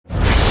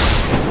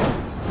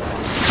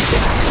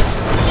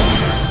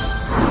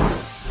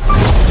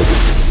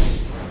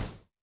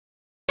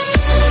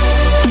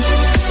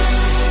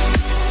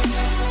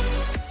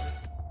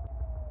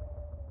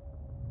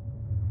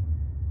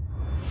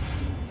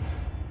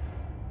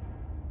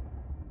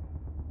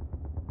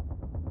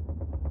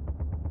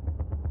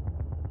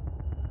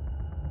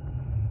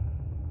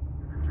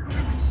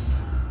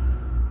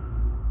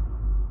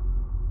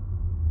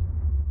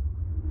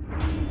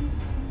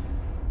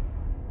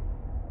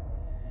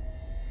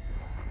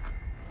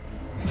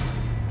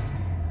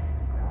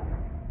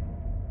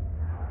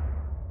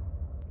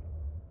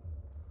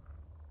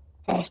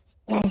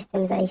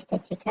jestem Zaiste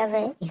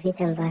ciekawy i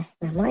witam Was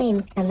na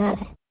moim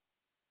kanale.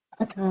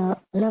 Oto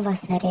nowa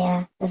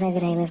seria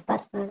Zagrajmy w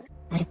Batman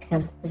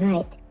Arkham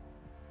Knight.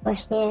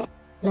 Właśnie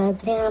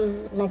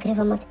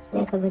nagrywam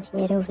odcinek o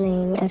godzinie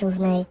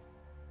równej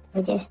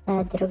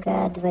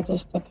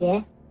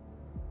 22:22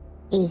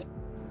 i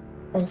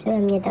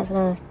skończyłem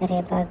niedawno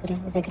serię bagr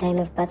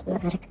Zagrajmy w Batman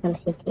Arkham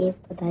City,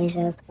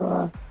 bodajże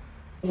około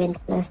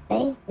 19.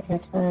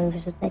 Zacząłem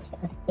wrzucać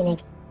odcinek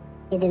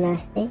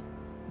 11,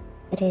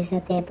 który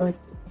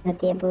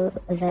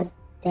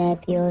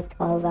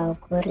zadebiutował,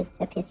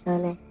 kurczę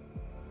pieczone.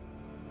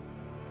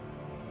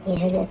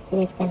 Jeżeli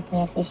odcinek ten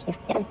pojawia się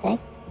w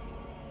piątek,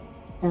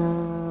 to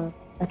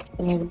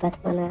odcinek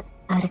Batmana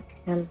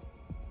Arkham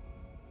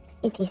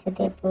City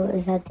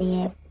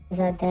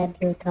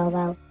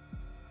zadebiutował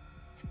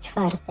w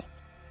czwartek.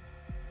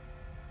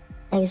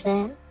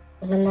 Także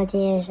mam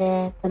nadzieję,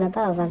 że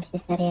podobała Wam się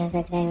seria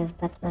Zagrajmy w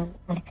Batman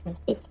Arkham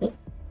City,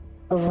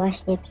 bo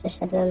właśnie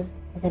przeszedłem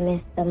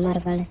zamiast do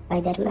Marvel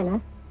Spidermana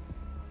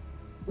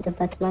do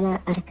Batmana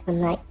Arkham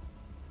Knight.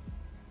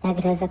 Ta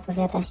gra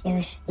zapowiada się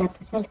już na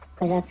początku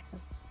kozacko.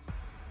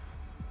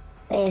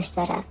 To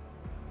jeszcze raz.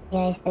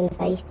 Ja jestem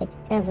Zaiste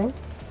ciekawy.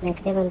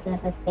 Nagrywam dla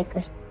Was w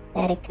jakości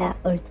 4K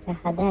Ultra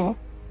HD.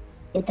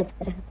 YouTube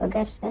trochę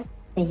pogarsza.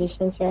 W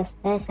 60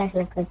 FPS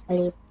na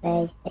konsoli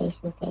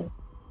PlayStation 5.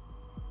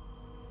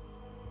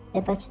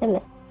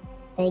 Zobaczymy.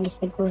 W tej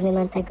grze głównym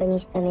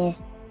antagonistą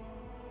jest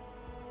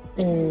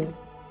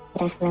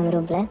strach na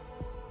wróble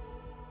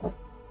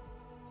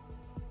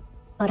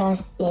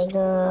oraz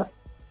jego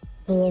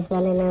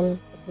nieznany nam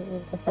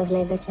do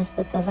pewnego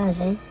czasu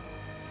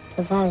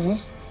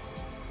towarzysz,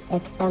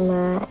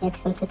 jak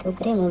sam tytuł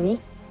gry mówi,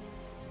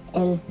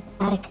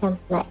 Arkham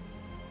Knight.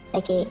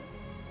 Taki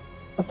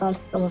po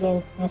polsku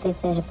mówiąc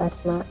rycerz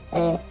Batman,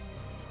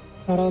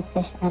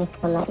 rycerz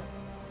Arkham Knight.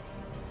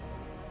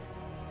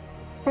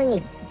 No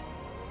nic,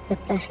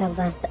 zapraszam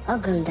Was do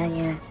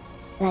oglądania,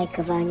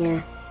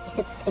 lajkowania i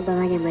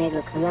subskrybowania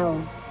mojego kanału,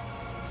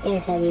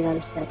 jeżeli Wam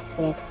się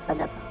odcinek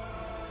spodobał.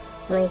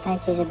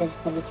 Pamiętajcie, żeby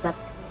zostawić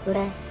łapkę w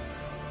górę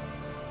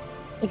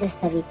i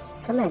zostawić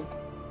komentarz,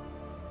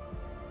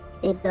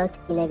 gdyby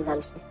odcinek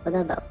Wam się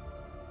spodobał,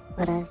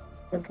 oraz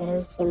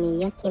sugerujcie mi,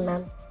 jaki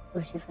mam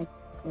używać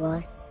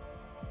głos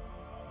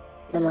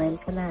na moim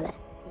kanale,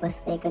 bo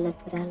swojego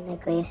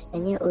naturalnego jeszcze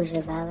nie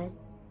używałem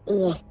i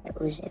nie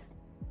chcę używać.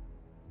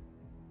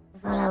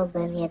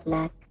 Wolałbym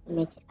jednak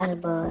mieć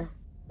albo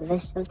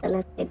wyższą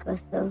tonację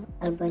głosu,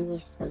 albo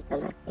niższą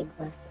tonację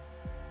głosu,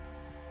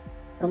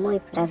 bo mój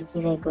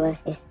prawdziwy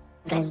głos jest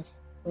wręcz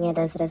nie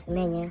do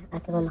zrozumienia, a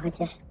tu mam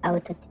chociaż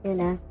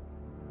autotuna,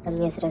 to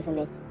mnie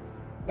zrozumiecie.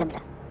 Dobra,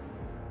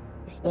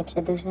 już nie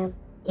przedłużam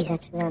i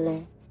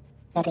zaczynamy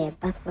serię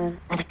Batman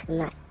Arkham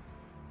Knight.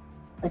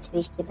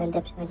 Oczywiście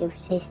będę przechodził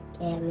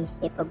wszystkie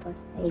misje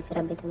poboczne i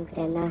zrobię tę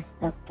grę na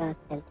 100%.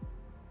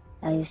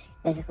 To już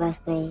chcę z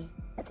własnej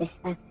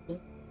satysfakcji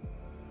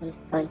ją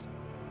skończyć.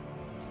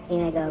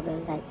 Miłego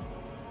oglądania.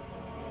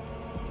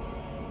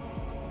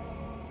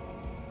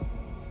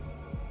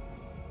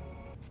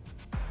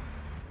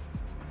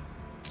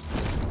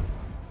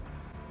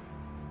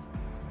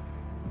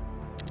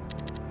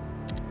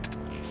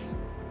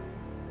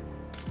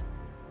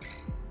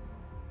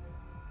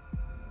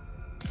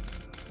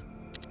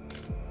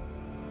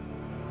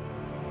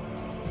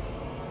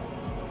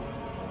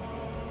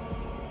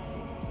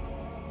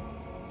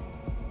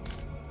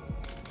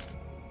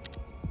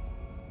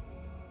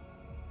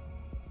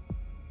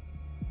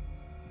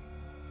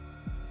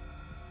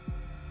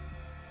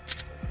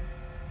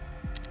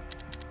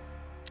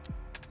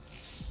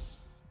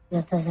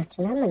 No to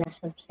zaczynamy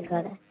naszą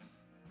przygodę.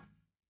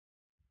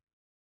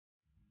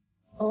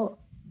 O!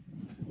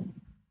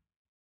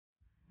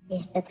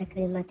 Jeszcze ta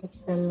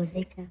klimatyczna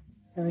muzyka,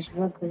 to już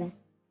w ogóle.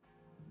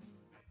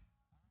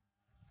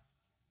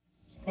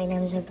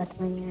 Przypominam, że w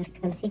Batmanie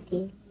Arkham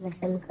City na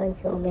samym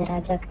końcu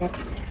umiera Joker.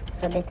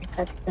 Sobie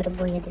tylko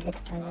odturbuje dwie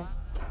twarze.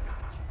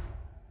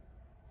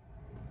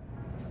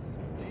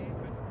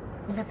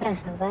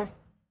 Zapraszam Was.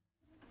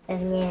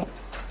 Pewnie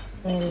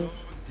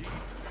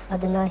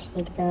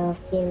odnośnik do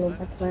filmu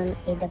Batman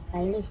i do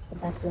playlisty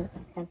Batman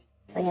Arkham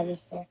pojawi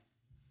się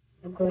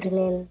w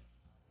górnym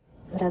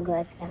rogu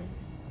ekranu.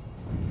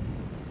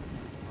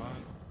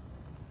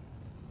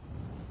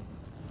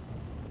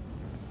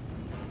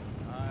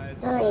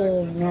 No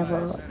i znowu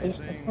już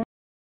tak.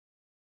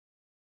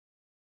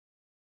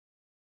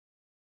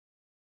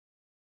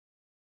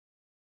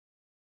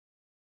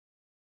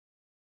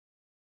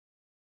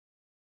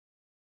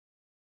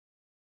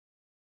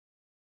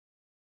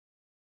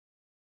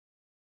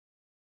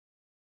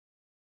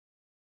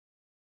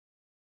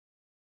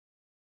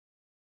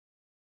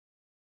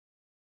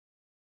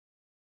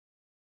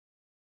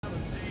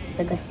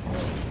 Tego stało.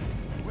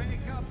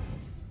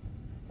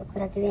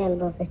 Akurat wiem,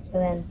 bo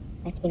wyczułem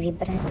takie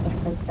wibracje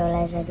w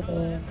kontrolerze,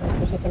 gdy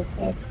włączył się ten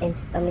piec, więc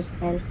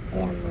pomyślałem, że to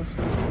ja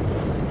muszę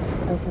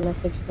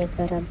automatycznie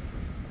to robić.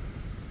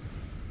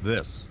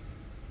 This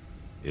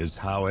is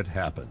how it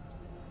happened.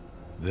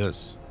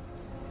 This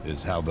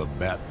is how the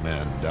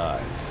Batman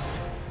died.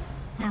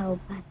 How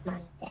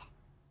Batman dead.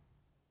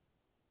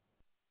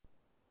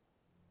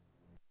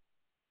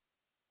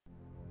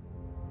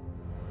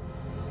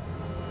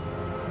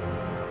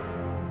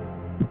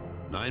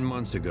 Nine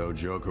months ago,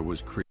 Joker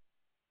was cremated.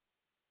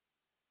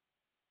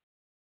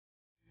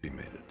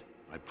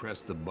 I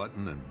pressed the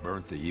button and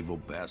burnt the evil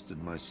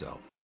bastard myself.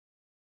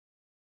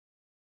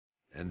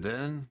 And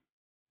then,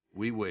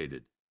 we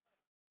waited.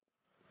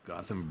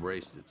 Gotham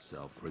braced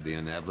itself for the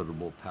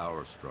inevitable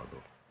power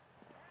struggle.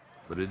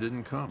 But it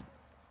didn't come.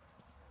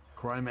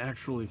 Crime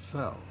actually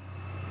fell.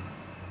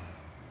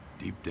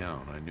 Deep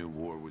down, I knew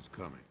war was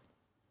coming.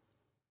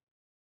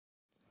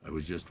 I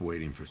was just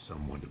waiting for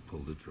someone to pull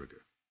the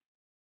trigger.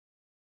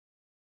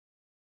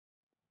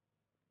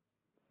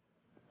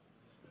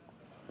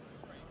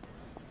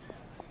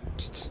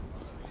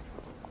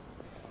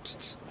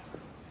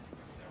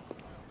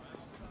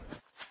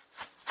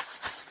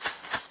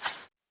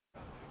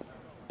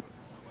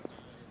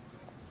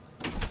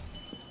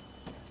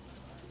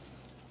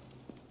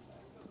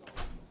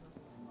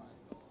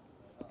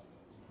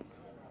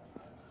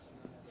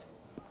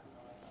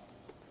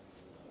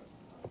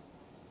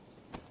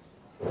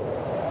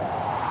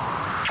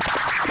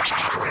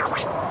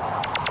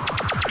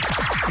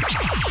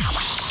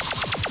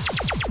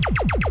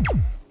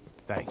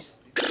 Thanks.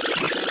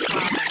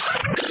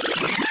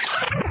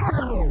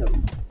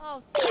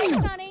 Oh, thanks,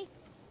 honey.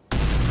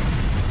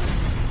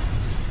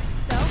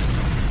 So,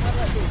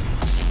 what'll it be?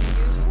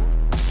 Usual?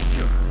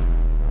 Sure.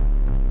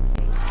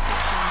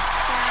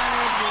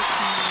 Salad with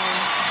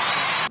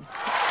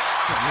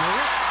You know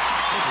what?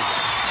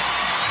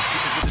 You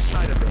can get a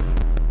side of it.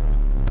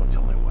 Don't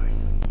tell my wife.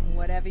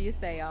 whatever you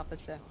say,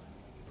 officer.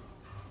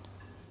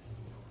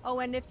 Oh,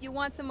 and if you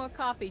want some more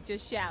coffee,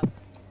 just shout.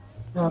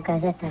 O,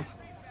 gazeta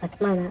z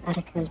Batmana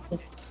Arkham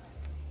City.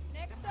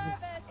 Next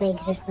service. W tej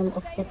grze są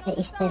ukryte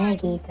easter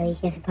eggi i to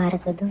ich jest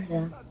bardzo dużo,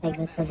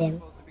 tego co wiem.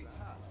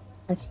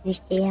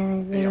 Oczywiście ja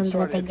nie mam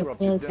dla tego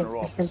pojęcia,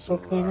 które są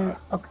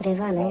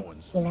okrywane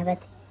i nawet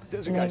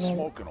nie wiem,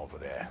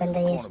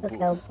 będę je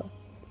szukał, bo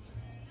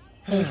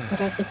te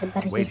easter eggi to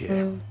bardziej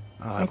są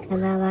na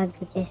kanałach,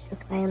 gdzie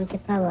szukają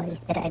typowo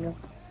easter eggów.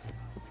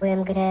 Kupuję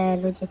grę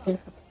ludzie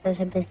tylko po to,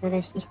 żeby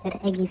znaleźć easter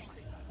eggi,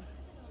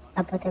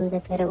 a potem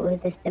dopiero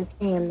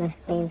udostępniają na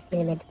swoim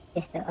filmie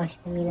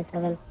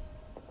 28-minutowym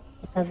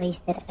typowy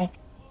easter egg.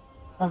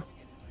 O,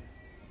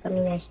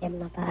 wspomina się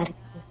mapa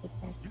Arkham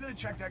City. You gonna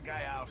check that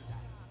guy out?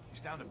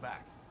 He's down the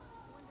back.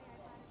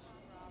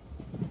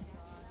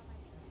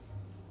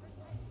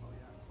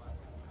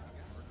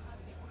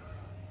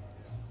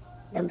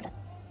 Dobra,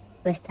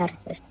 wystarczy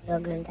już tego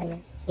oglądania.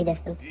 Idę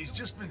stąd, He's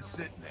just been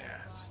sitting there,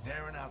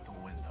 staring out the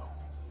window.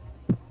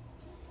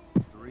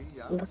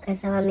 bo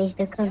kazałam iść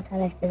do kąta,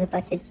 ale chcę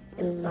zobaczyć,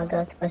 czy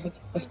mogę otworzyć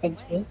też te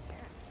drzwi.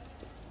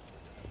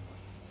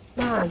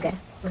 Mogę,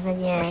 może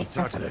nie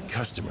Talk to that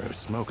customer who's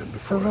smoking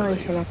before I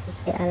powolcie leave. na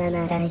kuchni, ale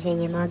na razie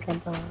nie mogę,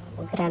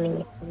 bo gra mi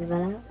nie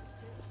pozwala.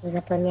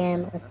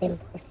 Zapomniałem o tym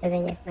w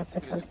ustawieniach na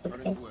początku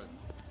gry.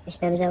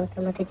 Myślałem, że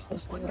automatycznie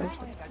się włączy.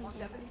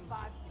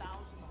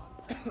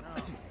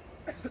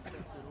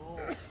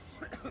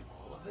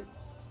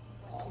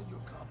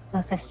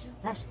 Pokaż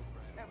twarz.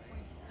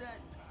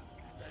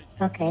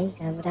 Okej,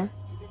 dobra.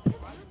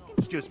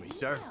 Excuse me,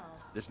 sir.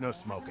 There's no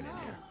smoking in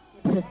here.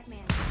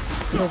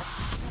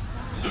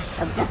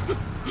 Dobra.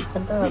 To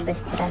byłoby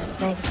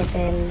straszne, gdyby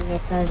nie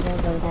to, że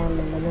oglądałem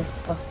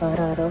mnóstwo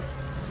horrorów.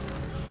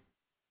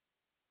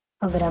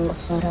 Ogrom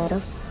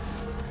horrorów.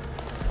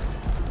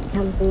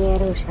 Tam nie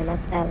ruszę,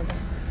 naprawdę.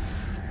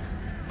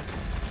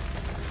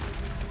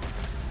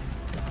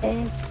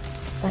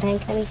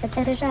 Ręka mi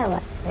zadrżała,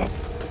 nie?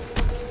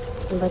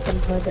 Bo to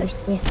było dość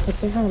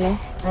niespodziewane,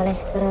 ale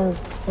skoro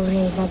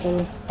później wagę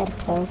mi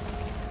sterczał,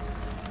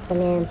 to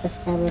miałem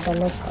podstawy do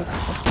myśli, że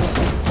to się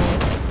stało.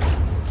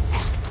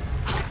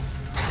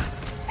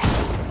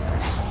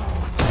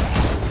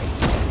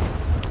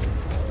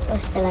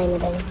 Postrzelajmy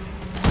do nich.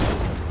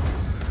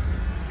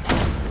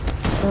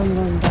 Bum,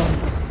 bum, bum.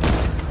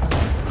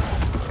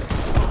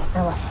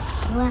 Ała.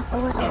 Ała,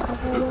 ała, ała,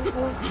 ała,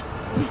 ała.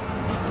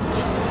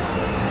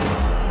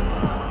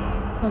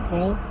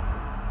 Okej.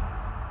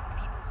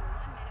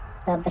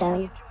 Dobra,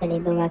 czyli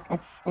była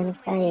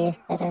cutscenka i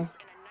jest teraz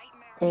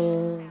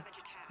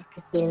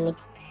taki filmik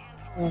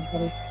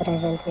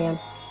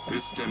prezentujący.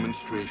 This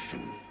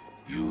demonstration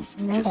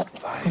used No just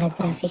dobra, ale 5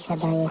 grafika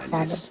ounces daje of my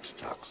ślady. latest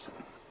toxin.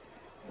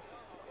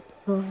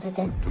 Kurde,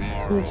 śliczna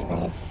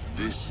Tomorrow, jest.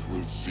 this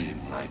will seem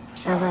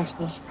like A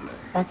właśnie, child's play.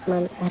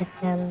 Batman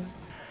Arkham,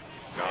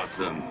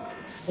 Gotham,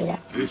 chwila,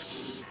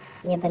 this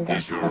nie będę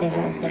is your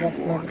przerywał tego only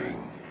co mówię. warning.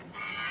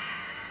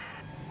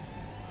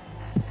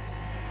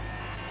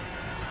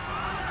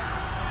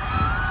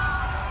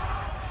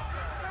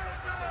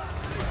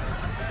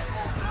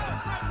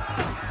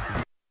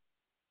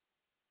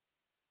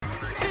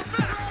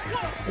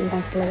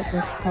 Batman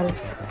Arkham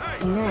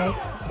Knight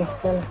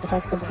zyskał z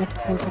roku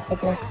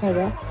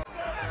 2015.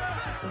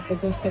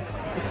 23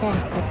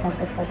 czerwca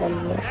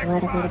prawdopodobnie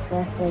Warner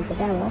Bros.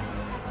 Wydało,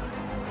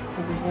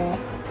 także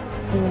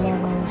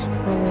miała już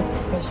ponad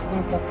 6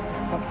 lat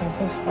taka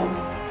wyszła.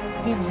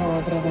 Wiem, że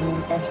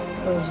nagrywam dość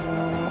późno,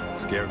 ale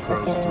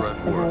Scarecrow's dopiero threat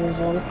worked.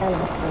 założyłem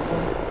kanał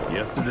sobie.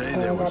 Yesterday,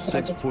 there were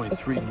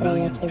 6.3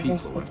 million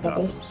people in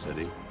Gotham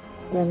City.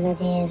 Mam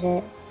nadzieję,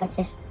 że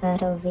chociaż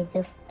paru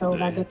widzów to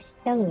uwagę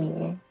przyciągnie,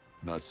 nie?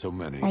 Not so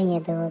many.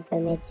 Fajnie byłoby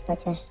mieć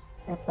chociaż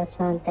na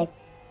początek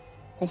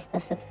te 100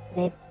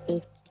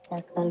 subskrypcji, czy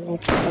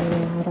cokolwiek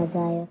innego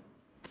rodzaju.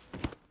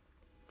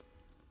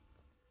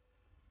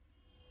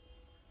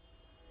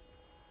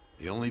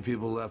 The only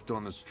people left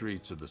on the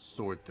streets are the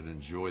sort that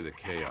enjoy the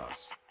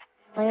chaos.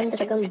 Moją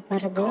drogą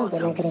bardzo lubię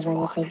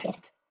nagrywanie tej gier,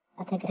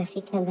 a ta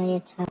grafika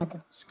daje czadu.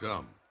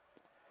 Scum.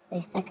 To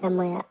jest taka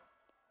moja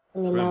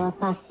mała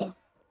pasja.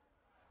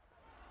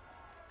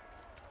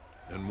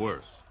 And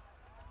worse.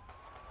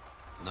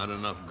 Not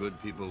enough good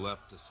people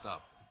left to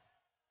stop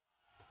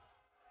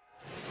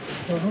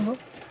them.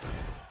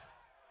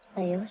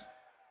 To już?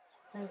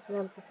 W końcu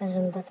nam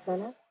pokażą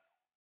Batmana?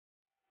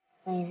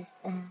 To jest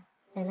ta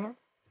scena,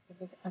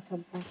 kiedy oto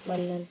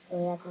Batman nam się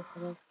ujawni,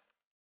 kiedy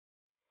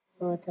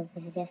było to w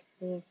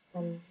zwiastunie, czy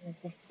tam na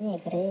zwiastunie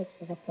gry,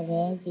 czy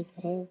zapowiedzi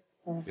gry.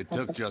 It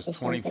took just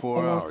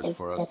 24 hours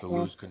for us to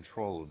lose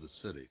control of the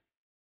city.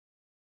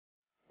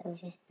 To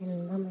już jest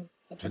ten moment,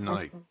 kiedy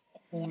Tonight,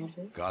 Batman się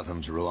pojawi.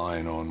 Gotham's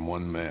relying on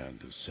one man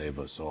to save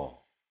us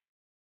all.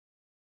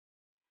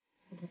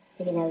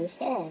 Sygnał już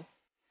jest.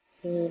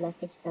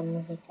 Klimatyczna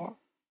muzyka.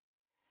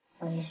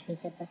 O, już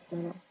widzę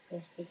Batmana.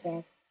 Już widzę,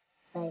 jak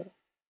tutaj...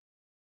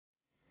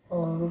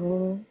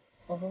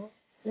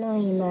 No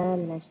i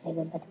mam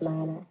naszego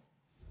Batmana.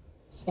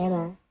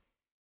 Siema.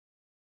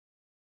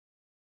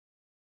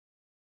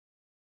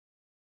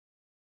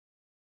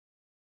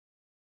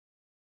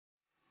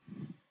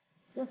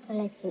 No to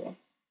lecimy.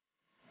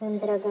 Tą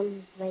drogą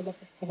wejdę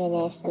w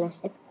ustawienia jeszcze na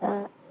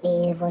szybko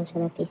i włączę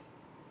napis.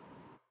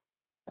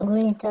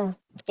 Ogólnie to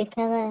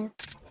ciekawe,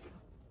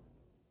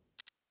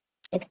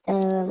 czy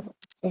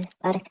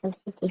w Arkham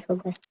City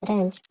Hugo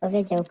Strange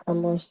powiedział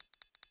komuś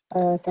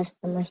o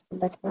tożsamości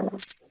Batmana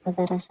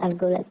poza Ra's al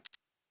Ghulem.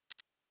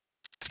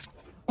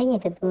 Fajnie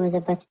by było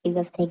zobaczyć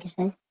go w tej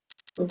grze,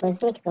 bo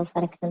zniknął w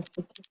Arkham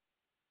City.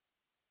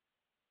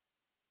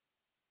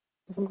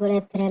 W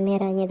ogóle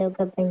premiera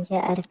niedługo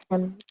będzie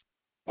Arkham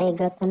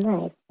Gotham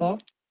Knights, nie?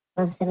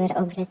 Mam zamiar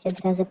ograć od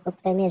razu po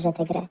premierze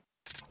tę grę,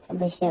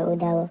 aby się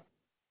udało.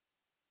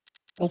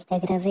 Jak ta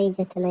gra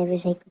wyjdzie, to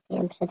najwyżej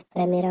kupię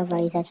przedpremierowo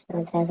i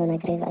zacznę od razu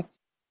nagrywać.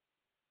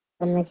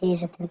 Mam nadzieję,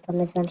 że ten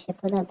pomysł wam się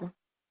podoba.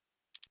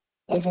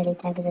 Jeżeli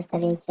tak,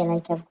 zostawiajcie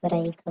lajka w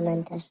górę i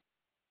komentarz.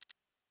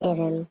 Nie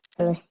wiem,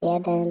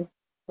 +1,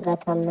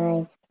 Gotham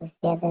Knights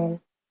 +1.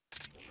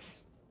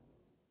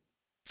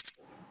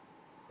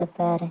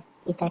 Super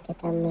i takie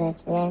tam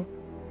rzeczy, nie?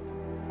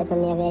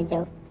 Żebym ja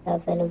wiedział, co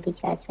wy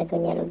lubicie, a czego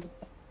nie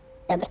lubicie.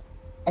 Dobra,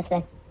 czas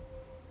leci.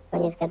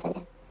 Koniec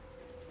gadania.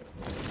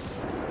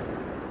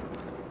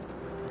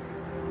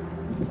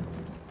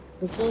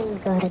 Jim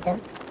Gordon.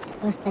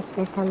 Postać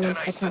na samym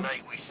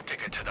początku.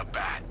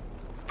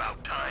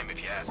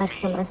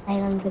 Arkham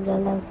Asylum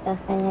wyglądał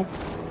trochę jak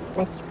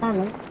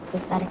naćpany.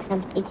 W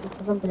Arkham City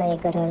to w ogóle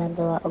jego rola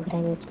była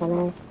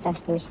ograniczona.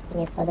 Strasznie mi się to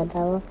nie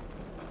podobało.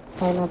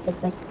 Ale ma być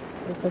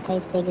tutaj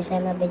w tej grze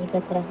ma być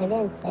go trochę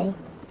więcej.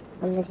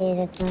 Mam nadzieję,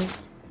 że to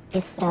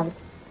jest prawda.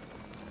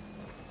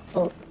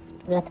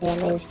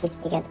 Wlatujemy, już nic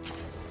nie gada.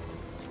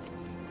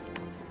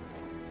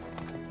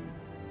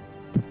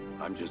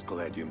 I'm just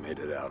glad you made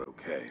it out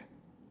okay.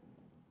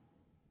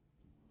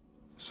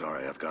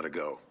 Sorry, I've got to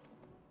go.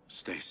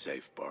 Stay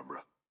safe,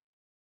 Barbara.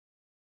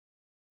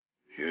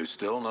 You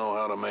still know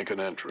how to make an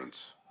entrance.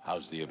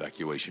 How's the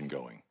evacuation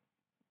going?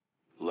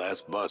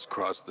 Last bus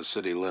crossed the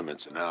city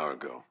limits an hour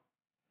ago.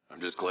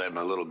 I'm just glad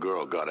my little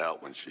girl got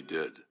out when she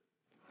did.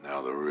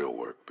 Now the real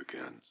work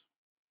begins.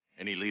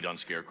 Any lead on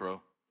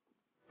Scarecrow?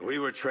 We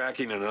were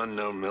tracking an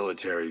unknown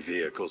military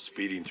vehicle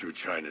speeding through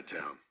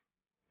Chinatown.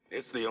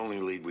 It's the only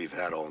lead we've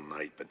had all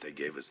night, but they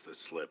gave us the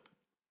slip.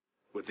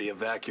 With the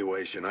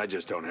evacuation, I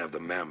just don't have the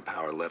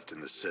manpower left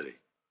in the city.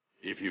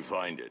 If you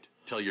find it,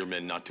 tell your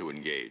men not to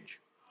engage.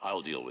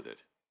 I'll deal with it.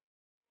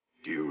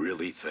 Do you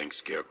really think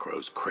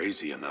Scarecrow's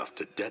crazy enough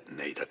to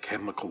detonate a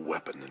chemical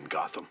weapon in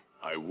Gotham?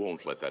 I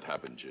won't let that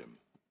happen, Jim.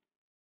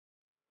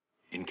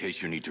 In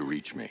case you need to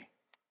reach me,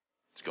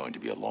 it's going to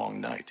be a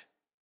long night.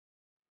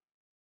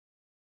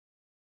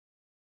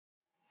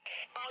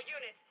 All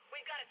units,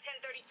 we've got a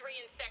 1033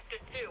 in Sector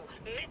 2.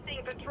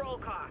 Missing patrol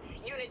car.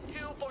 Unit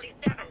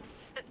 247.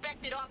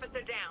 Suspected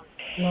officer down.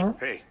 No,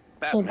 Hey, i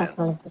Batman.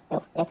 Batman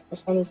zniknął. Jak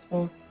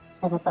słyszeliśmy,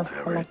 trzeba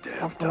powstrzymać Every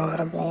damn trafę na time.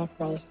 wróble jak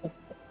najszybciej.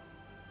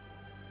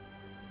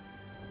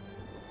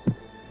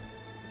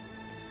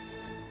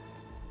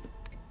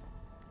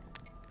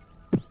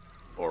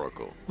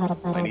 Oracle,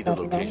 Barbara I need the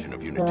Gordon location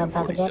of Unit była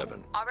bardzo...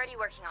 247. Already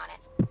working on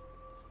it.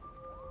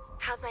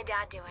 How's my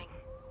dad doing?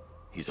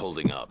 He's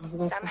holding up.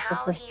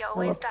 Somehow he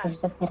always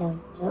does. Dopiero...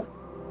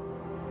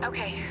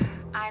 Okay,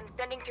 I'm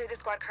sending through the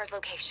squad car's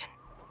location.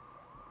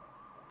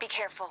 Be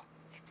careful.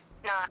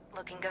 It's not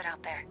looking good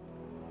out there.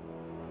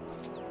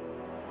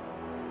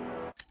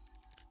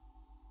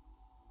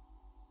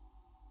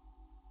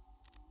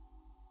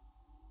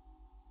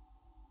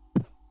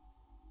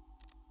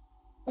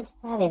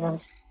 przedstawię wam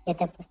wszystkie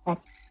te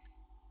postacie.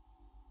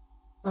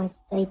 Choć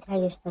to i tak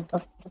już są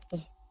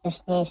powtórki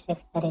wcześniejszych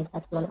serii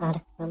Batman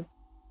Arkham.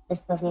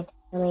 Dosłownie te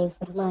same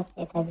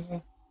informacje, także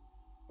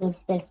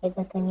nic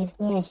wielkiego to nie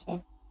wniesie.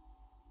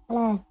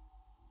 Ale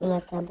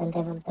mimo to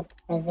będę wam to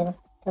pokazywał,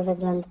 jak to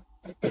wygląda.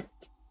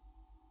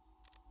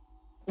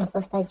 A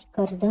postać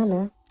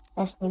Gordona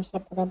strasznie mi się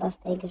podoba w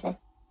tej grze.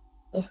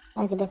 Jest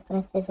tak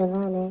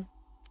doprecyzowany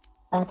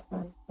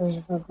Batman już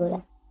w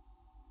ogóle.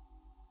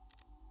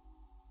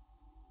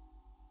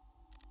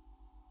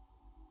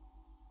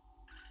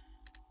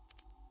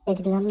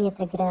 Jak dla mnie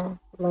ta gra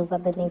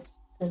mogłaby mieć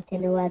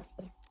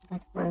kontynuację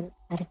Batman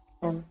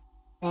Arkham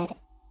 4.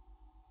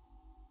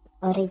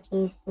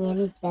 Origins nie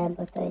liczę,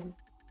 bo to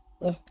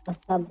jest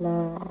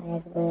osobna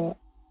jakby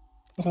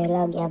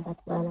trylogia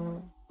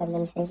Batmana, w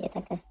pewnym sensie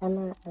taka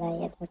sama, ale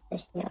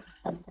jednocześnie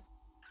osobna.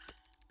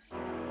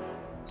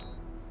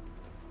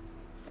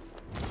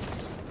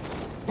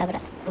 Dobra,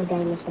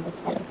 udajmy się do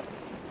celu.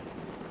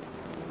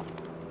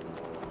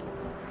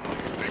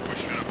 Think we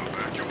should have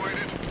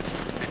evacuated?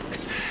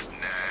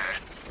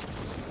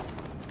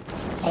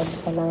 Tutaj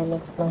dzisiaj mamy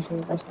mieć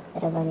możliwość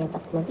sterowania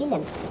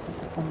Batmobilem.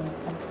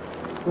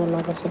 Nie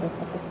mogę się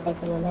doczekać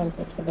tego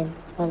momentu, kiedy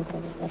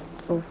wsiądę we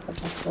kółko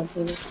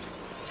Batmobili.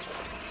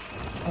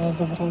 To jest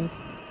wręcz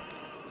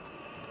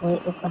mój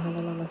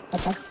ukochany moment.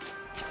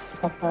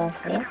 Tak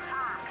hałasuje?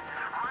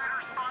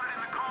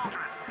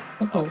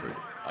 Alfred,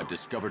 I've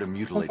discovered a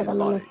mutilated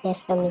body.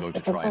 I'm going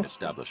to try and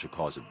establish a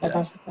cause of Chyba,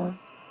 death. że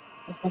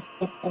to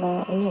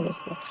zaskryptowane i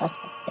mieliśmy sposób,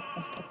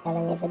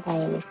 ale nie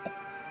wydaje mi się.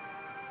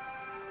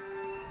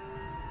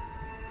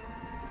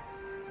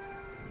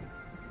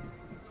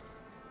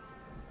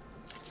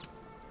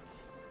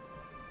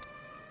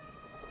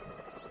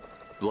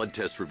 Blood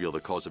tests reveal the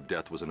cause of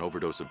death was an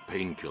overdose of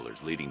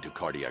painkillers leading to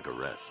cardiac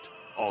arrest.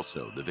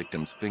 Also, the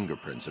victim's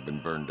fingerprints have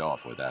been burned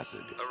off with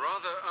acid. A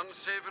rather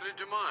unsavory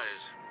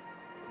demise.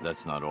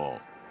 That's not all.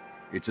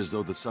 It's as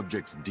though the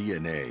subject's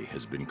DNA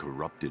has been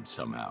corrupted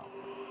somehow.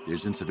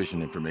 There's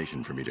insufficient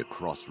information for me to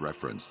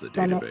cross-reference the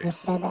database.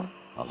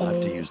 I'll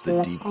have to use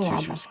the deep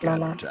tissue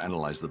scanner to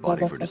analyze the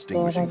body for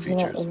distinguishing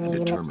features and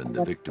determine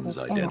the victim's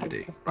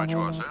identity. Right you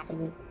are, sir.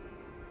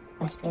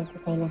 Właśnie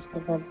tutaj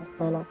naszego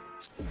Batmana.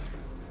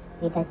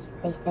 Widać,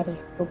 w tej serii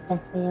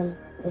współpracują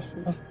już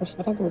w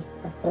bezpośredni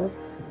sposób.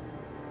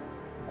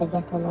 Tak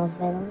ja to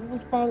nazwę, no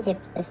niech będzie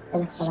przecież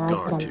ten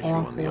Scar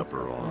tissue on the upper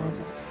arm.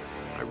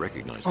 I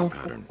recognize the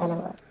pattern.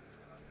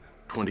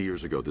 20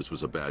 years ago, this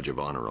was a badge of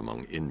honor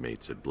among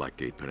inmates at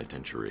Blackgate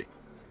Penitentiary.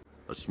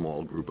 A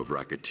small group of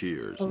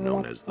racketeers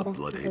known as the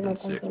Bloodhaven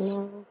Six.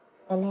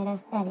 Premiera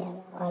seria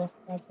o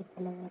Alfredzie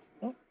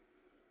Pennyworthie.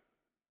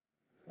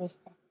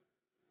 Myślę,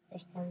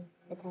 coś tam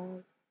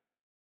wydałem.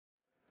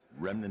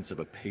 Remnants of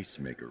a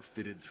pacemaker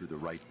fitted through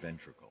the right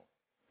ventricle.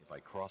 If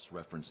I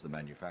cross-reference the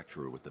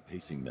manufacturer with the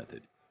pacing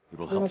method, it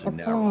will help to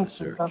narrow the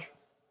search.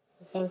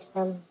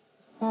 Większą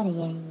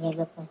historię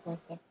jego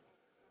poznacie.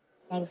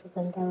 Jak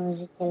wyglądało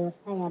życie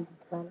Lokaja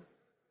Batmana.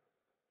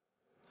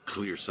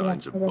 Clear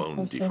signs of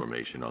bone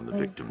deformation on the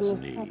victim's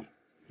knee.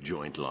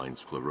 Joint line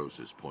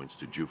sclerosis points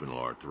to juvenile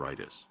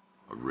arthritis,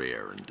 a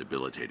rare and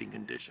debilitating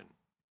condition.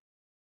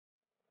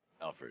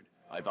 Alfred,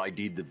 I've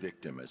ID'd the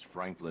victim as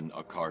Franklin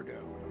Accardo.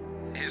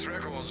 His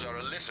records are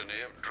a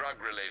litany of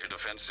drug-related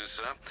offenses,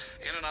 sir.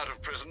 In and out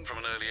of prison from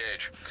an early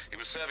age. He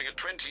was serving a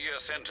 20-year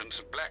sentence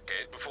at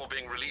Blackgate before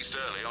being released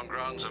early on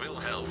grounds of ill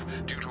health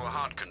due to a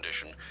heart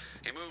condition.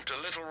 He moved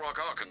to Little Rock,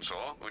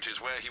 Arkansas, which is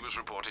where he was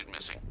reported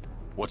missing.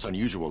 What's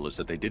unusual is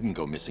that they didn't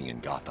go missing in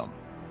Gotham.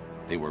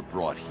 They were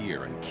brought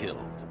here and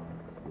killed.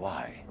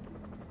 Why?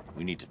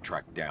 We need to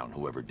track down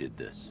whoever did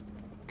this.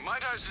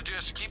 Might I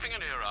suggest keeping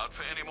an ear out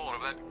for any more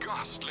of that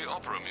ghastly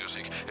opera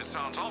music? It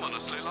sounds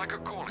ominously like a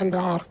calling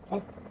Dla card.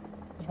 Alfred.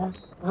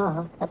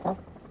 O, co to?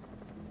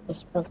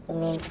 Jakiś punkt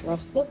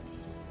umiejętności?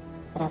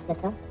 Sprawdzę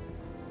to.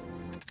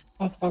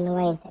 Ekran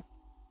Waytek.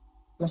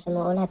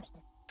 Możemy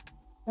ulepszyć.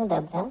 No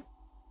dobra.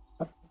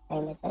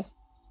 Popisajmy coś.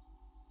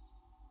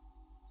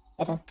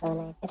 Rozpał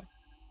najpierw.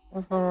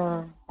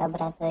 Aha,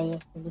 dobra, to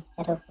jest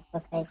lista ruchów,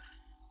 okej.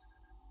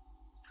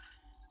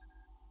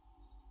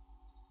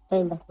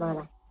 Strój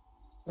Batmana.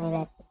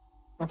 Najlepiej.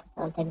 Na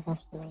początek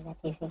zawsze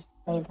najlepiej wziąć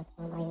strój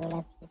Batmana i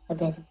ulepszyć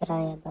sobie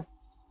zbroję, bo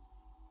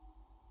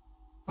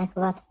tak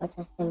łatwo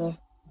czasem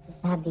jest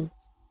zabić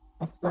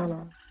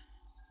Batmana.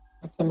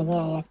 Znaczy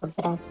mnie jako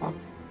gracza.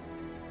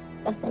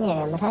 Po prostu nie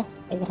wiem, raz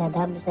się gra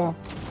dobrze,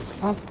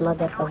 raz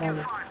mogę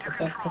powalić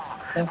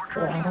 20-30,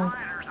 a raz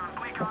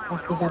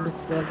potrafi zabić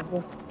mnie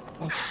dwóch.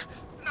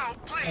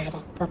 Dobra,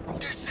 stopaj.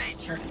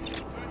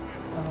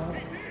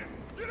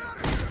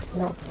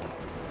 No,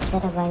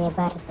 sterowanie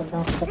bardzo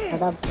podobne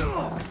do...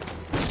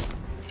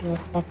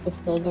 jest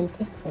praktycznie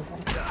identyczne do...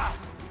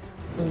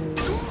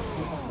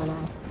 Batmana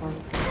Arkham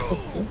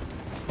City.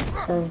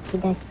 To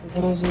widać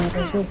wyraźnie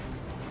różnicę.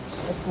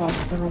 Tylko jak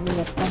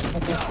prowadzimy prostą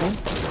rzeczy,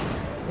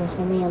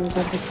 możemy ją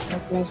dobyć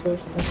jak leży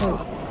już do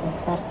rządu. To jest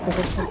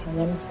bardzo wysoko,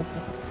 nie muszę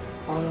tego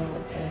pytania,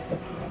 to jest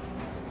wysoko.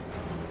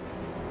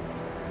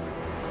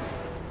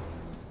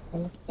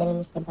 ten styl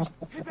mi się bardzo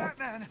Hey, podoba.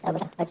 Batman!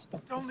 Dobra, chodźcie.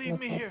 Don't leave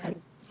me here,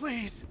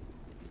 please.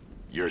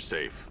 You're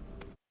safe.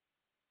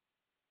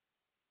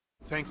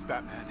 Thanks,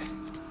 Batman.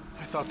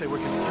 I thought they were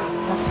gonna kill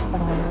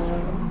me.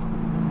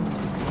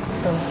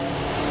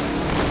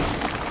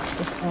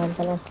 Myślałem,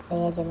 do nas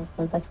przejedzie na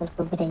samym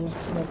początku gry, już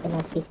były te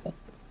napisy.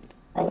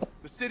 Koniec.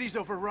 The city's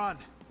overrun.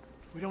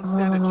 We don't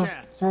stand a O,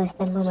 chance. to jest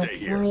ten moment, Stay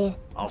here. no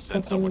jest I'll send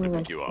ten someone to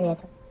moment, pick you up. czuję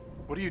to.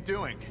 What are you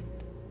doing?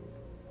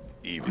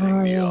 Evening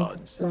O the Jezus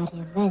odds.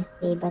 Maria,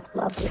 Wesley i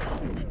Batmobile.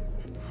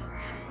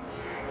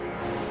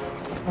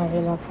 Gotowi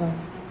na to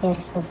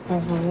pierwsze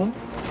wrażenie.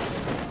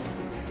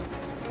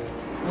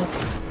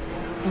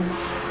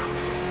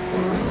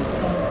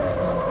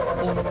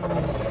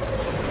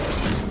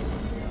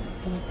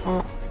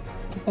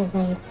 Jaka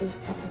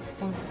zajebista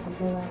występka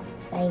była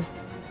wejście.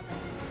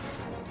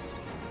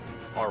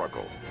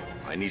 Oracle,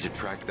 I need to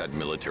track that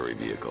military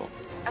vehicle.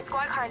 A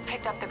squad car has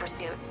picked up the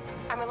pursuit.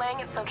 I'm relaying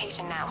its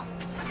location now.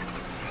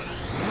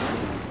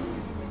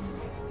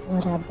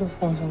 Robił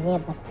wrażenie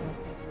Batmobile.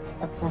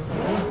 To prawda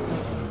jest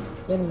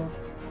z filmu.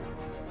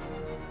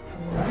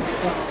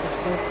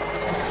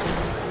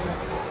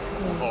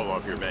 Call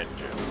off your men,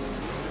 Jim.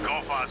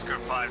 Golf Oscar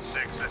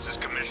 5-6, this is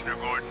Commissioner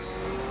Gordon.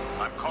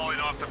 I'm calling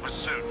off the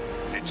pursuit.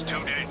 It's too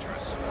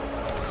dangerous.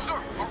 Sir,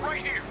 we're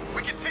right here.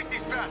 We can take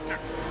these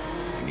bastards.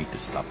 We need to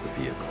stop the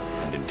vehicle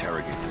and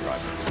interrogate the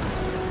driver.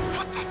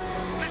 What the?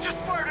 They just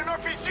fired an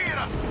RPG at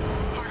us.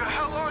 Who the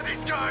hell are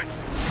these guys?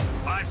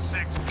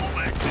 5-6, pull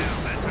back down.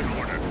 That's an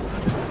order.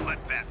 Let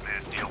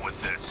Batman deal with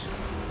this.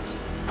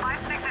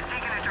 5-6 has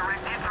taken a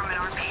direct hit from an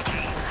RPG.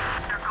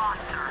 They're gone,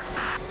 sir.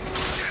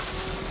 Jim,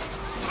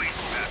 please,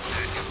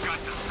 Batman, you've got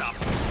to stop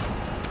him.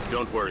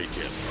 Don't worry,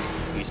 Jim.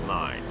 He's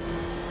mine.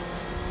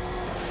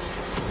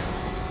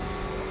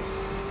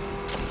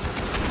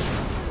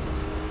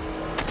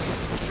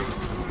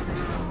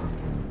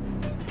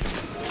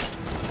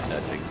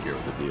 That takes care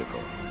of the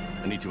vehicle.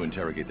 I need to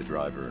interrogate the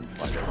driver and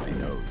find out what he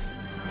knows.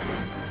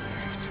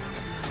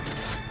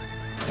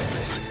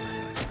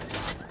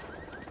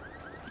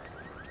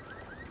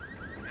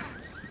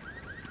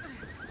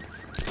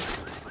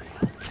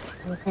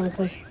 Ten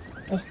gość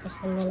to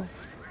się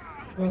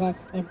mylę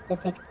tryb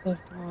detektywa,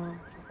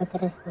 bo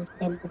teraz mam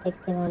tryb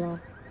detektywa na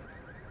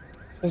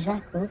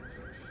krzyżaku,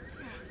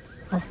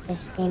 a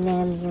wcześniej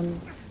miałem ją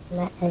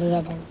na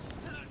L1.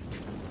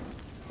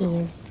 I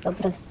już po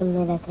prostu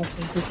mylę te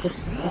guziczki,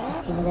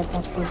 to będę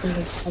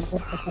Batmobilu wchodził,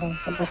 to teraz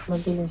do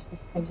Batmobilu się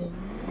wchodzi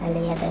na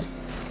L1.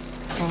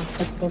 Tak,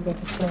 to tryb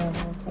detektywa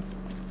włączę.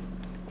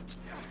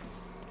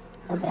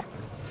 Dobra,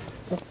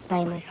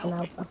 zostajmy to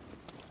małpo.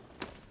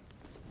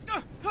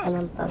 Co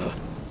nam powie?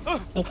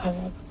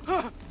 Ciekawego.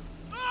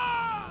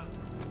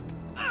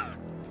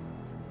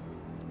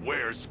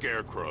 Where's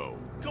Scarecrow?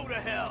 Go to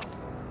hell.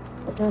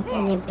 No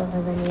to nie było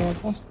za miłe,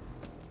 wiesz?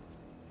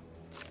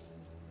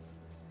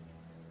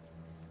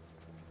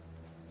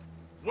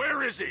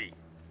 Where is he?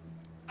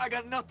 I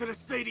got nothing to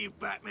say to you,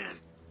 Batman.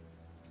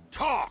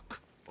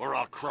 Talk, or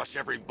I'll crush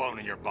every bone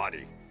in your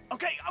body.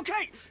 Okay,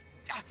 okay.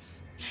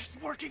 She's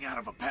working out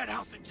of a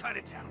penthouse in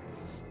Chinatown.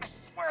 I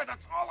swear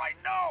that's all I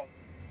know.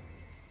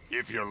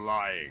 If you're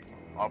lying,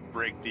 I'll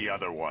break the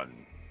other one.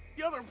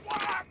 The other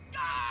one.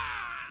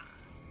 Ah!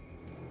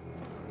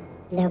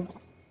 Dobra.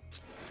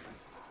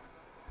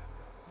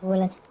 W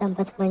ogóle co tam,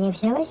 Batmanie,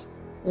 wziąłeś?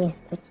 Nie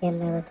zwróciłem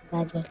nawet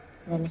uwagi.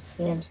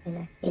 Zamyśliłem się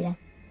na chwilę.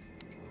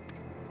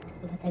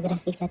 Bo ta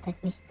grafika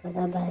tak mi się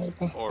podoba i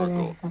ta scena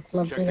Oracle, z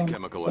Batmobilem. check the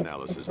chemical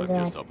analysis I've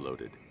just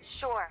uploaded.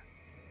 Sure.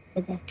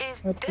 Is Wyda-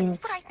 this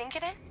what I think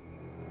it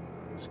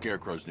is?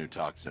 Scarecrow's new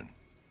toxin.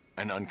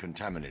 An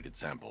uncontaminated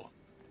sample.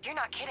 You're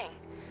not kidding.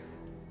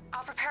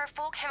 I'll prepare a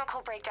full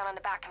chemical breakdown on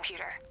the back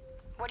computer.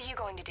 What are you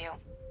going to do?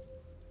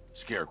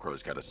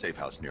 Scarecrow's got a safe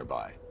house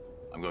nearby.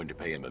 I'm going to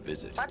pay him a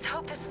visit. Let's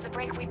hope this is the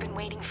break we've been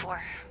waiting for.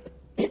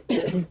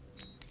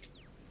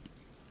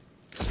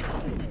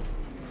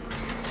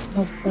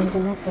 Ze względu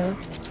na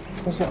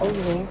to, że u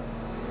mnie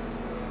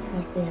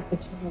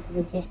jest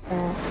już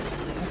godzina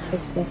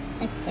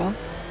 23:03,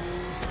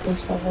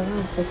 muszę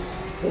wyłączyć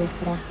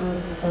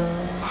mikrofon, bo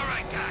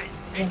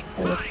jest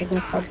to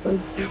jeszcze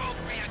pobudzi.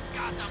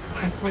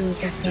 Czasami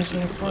to jest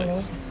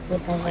niezwolony,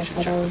 chyba że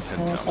teraz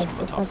całe te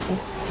głupoty,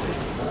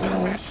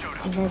 ale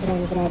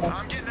zagram grę do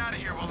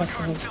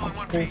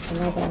tego, jeszcze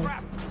nagram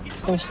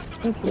też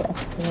drugi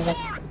odcinek,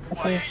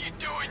 potem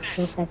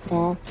kilka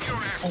gra,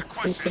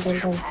 odcinki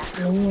będą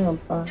zmieniło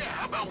po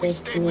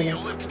 30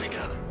 minut.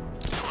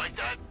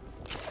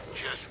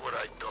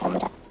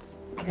 Dobra,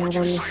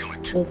 gadam,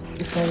 nic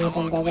dzisiaj nie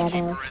będę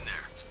gadał.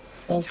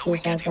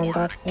 Dzięki za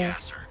oglądacie,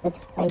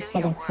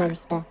 wytrwajcie do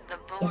końca.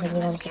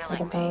 Jeżeli wam się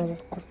podobało,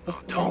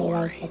 zostawcie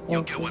suba i lajka.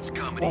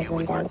 Dzięki za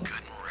oglądanie.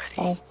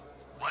 Cześć.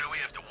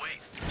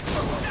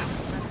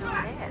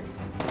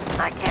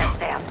 I can't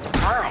say I'm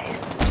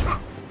surprised.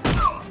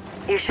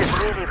 You should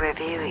really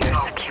review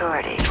your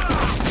security.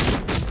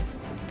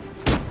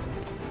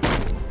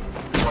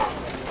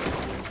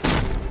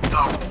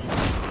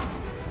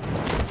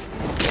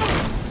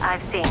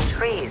 I've seen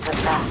trees with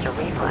faster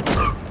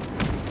reflexes.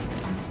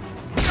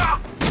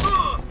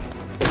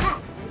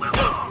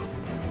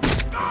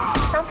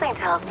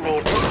 Something tells me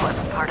this was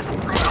a part of the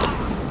plan.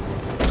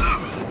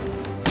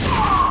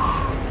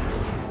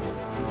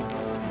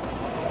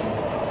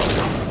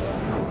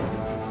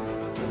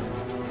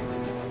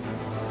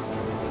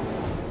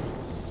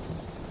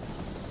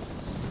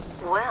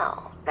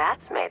 Well,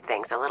 that's made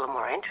things a little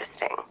more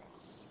interesting.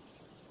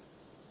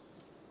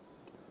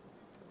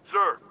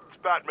 Sir, it's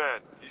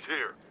Batman. He's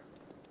here.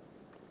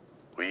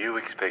 Were you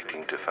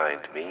expecting to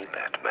find me,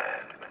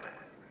 Batman?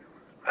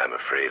 I'm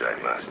afraid I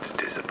must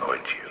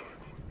disappoint you.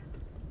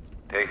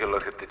 Take a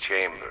look at the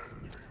chamber.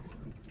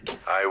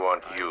 I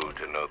want you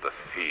to know the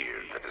fear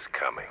that is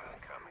coming.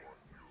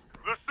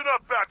 Listen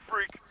up, Bat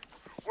Freak.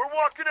 We're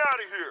walking out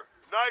of here,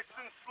 nice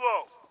and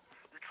slow.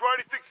 You try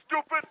anything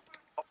stupid,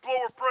 I'll blow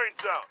her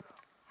brains out.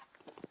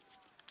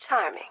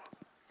 Charming.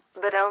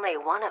 But only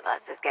one of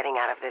us is getting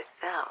out of this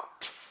cell.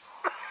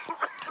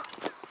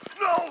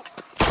 No!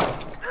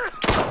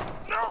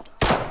 No!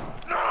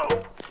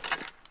 No!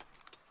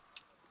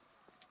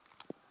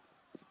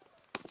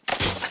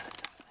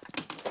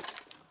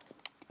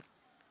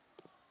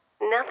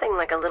 Nothing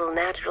like a little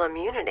natural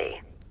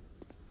immunity.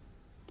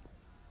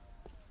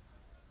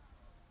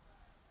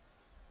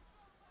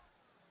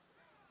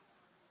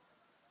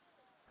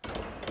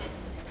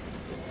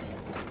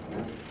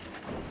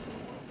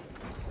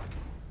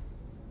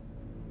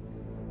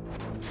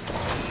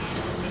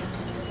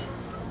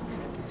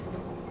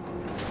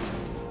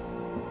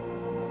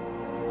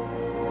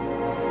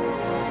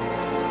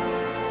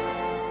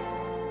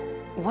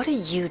 What are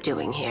you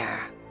doing here?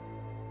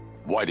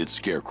 Why did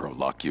Scarecrow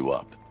lock you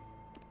up?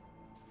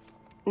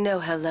 No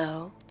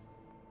hello?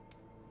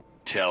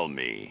 Tell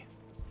me.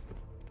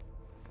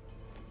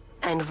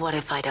 And what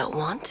if I don't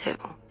want to?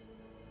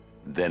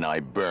 Then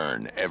I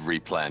burn every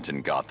plant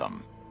in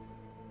Gotham.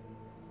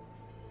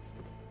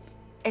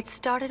 It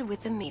started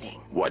with a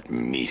meeting. What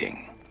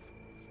meeting?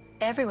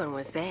 Everyone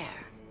was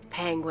there.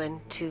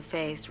 Penguin,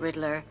 Two-Face,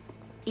 Riddler,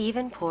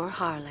 even poor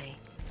Harley.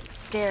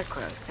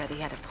 Scarecrow said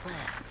he had a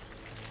plan.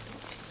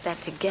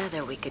 That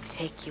together we could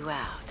take you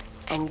out,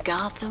 and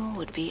Gotham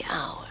would be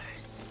ours.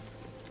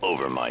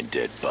 Over my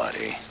dead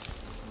body.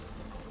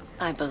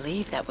 I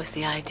believe that was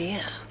the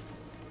idea.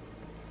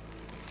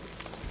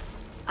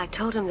 I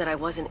told him that I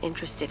wasn't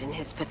interested in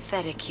his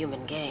pathetic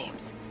human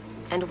games.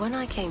 And when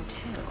I came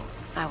to,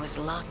 I was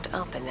locked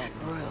up in that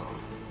room.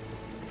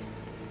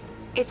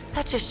 It's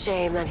such a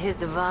shame that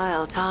his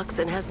vile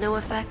toxin has no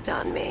effect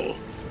on me.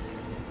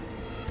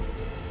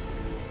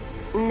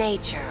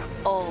 Nature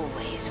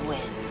always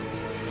wins.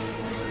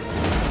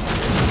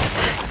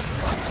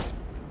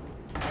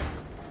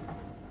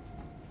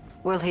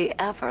 Will he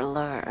ever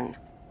learn?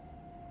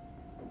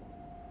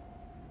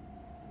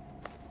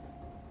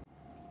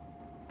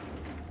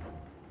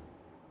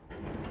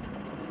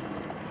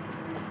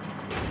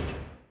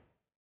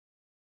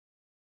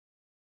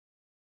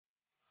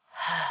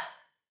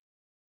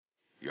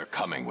 You're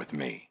coming with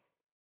me.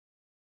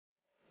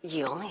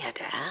 You only had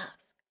to ask.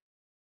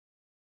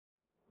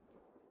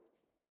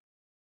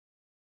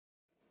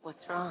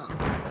 What's wrong?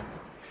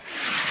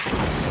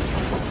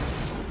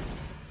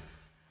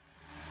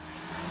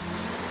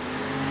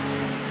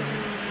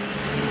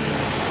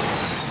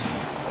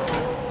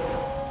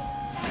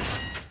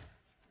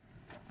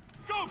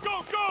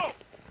 Go!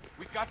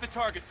 We've got the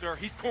target, sir.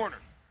 He's cornered.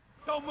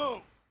 Don't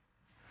move.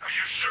 Are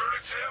you sure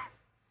it's him?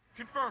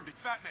 Confirmed. It's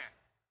Batman.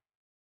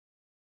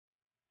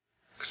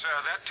 Sir,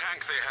 that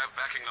tank they have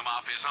backing them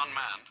up is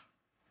unmanned.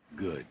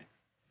 Good.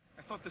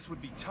 I thought this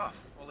would be tough.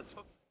 All it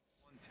took was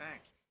one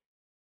tank.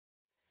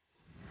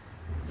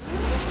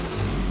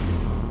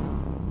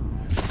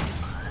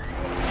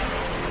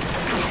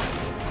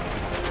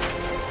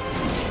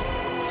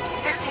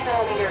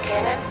 60mm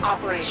cannon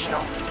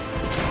operational.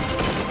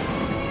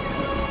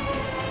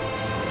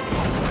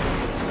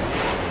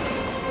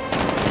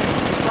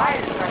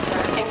 Fire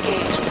suppressor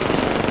engaged.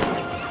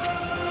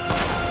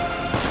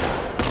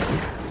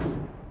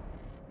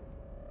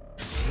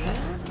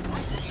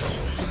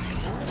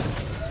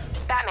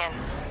 Batman,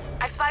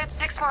 I've spotted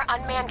 6 more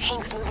unmanned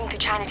tanks moving through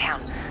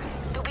Chinatown.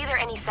 They'll be there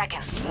any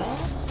second.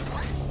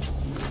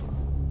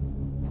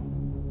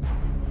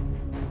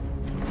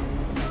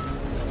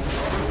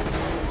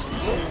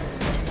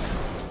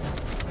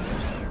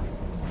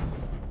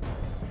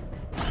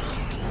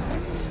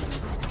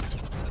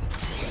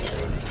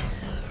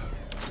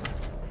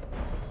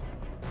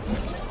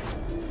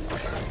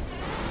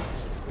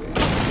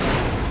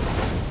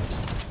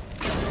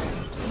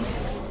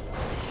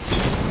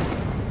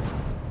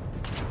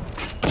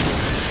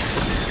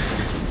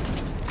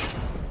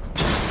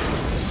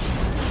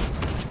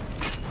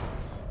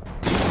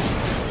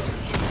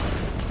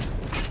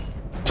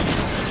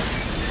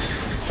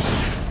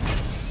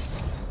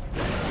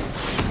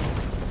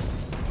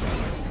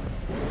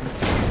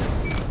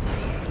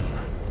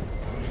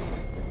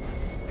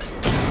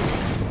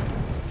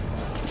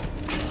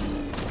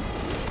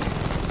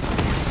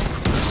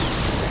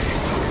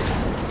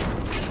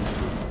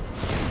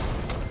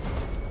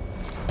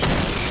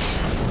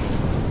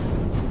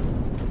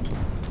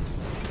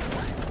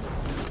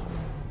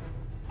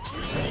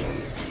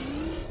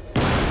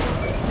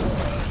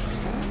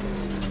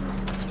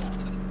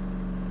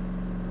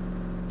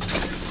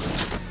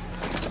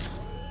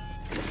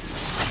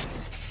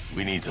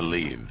 We need to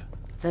leave.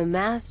 The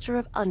master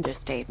of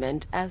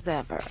understatement as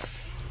ever.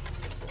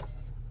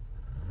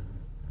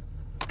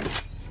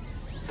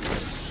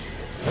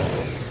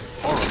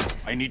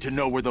 I need to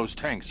know where those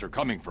tanks are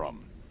coming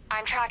from.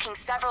 I'm tracking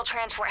several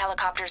transport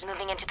helicopters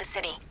moving into the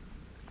city.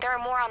 There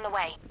are more on the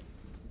way.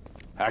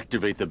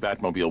 Activate the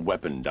Batmobile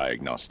weapon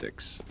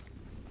diagnostics.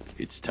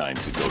 It's time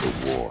to go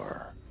to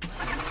war.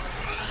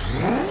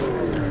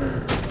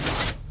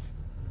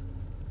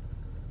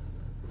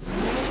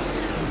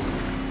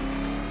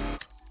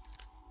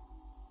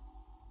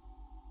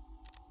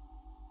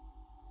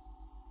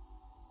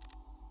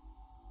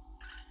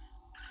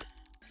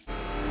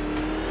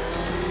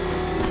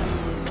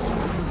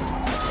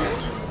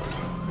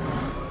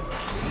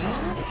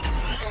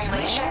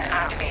 Simulation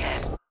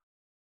activated.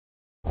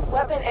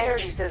 Weapon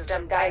energy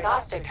system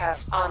diagnostic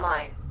test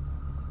online.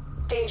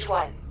 Stage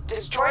 1.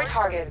 Destroy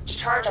targets to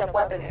charge up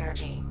weapon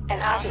energy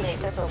and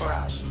activate missile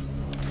barrage.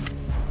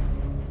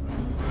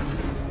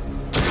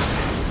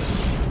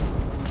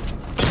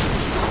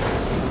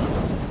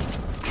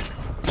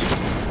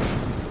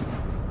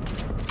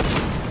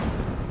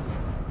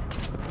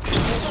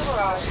 Missile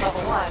barrage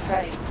level 1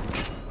 ready.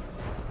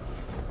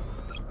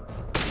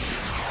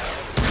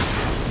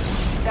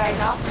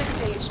 Diagnostic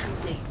stage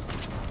complete.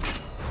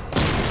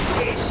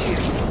 Stage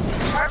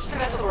 2. Charge the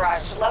missile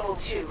barrage to level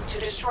 2 to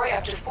destroy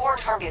up to 4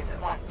 targets at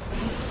once.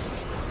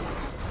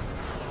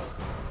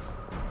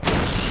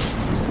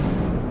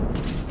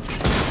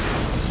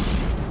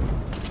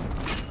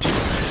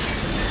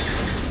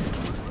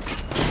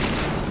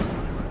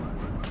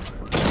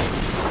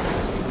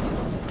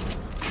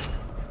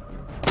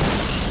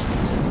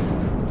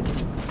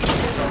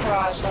 Missile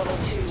barrage level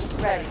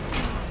 2 ready.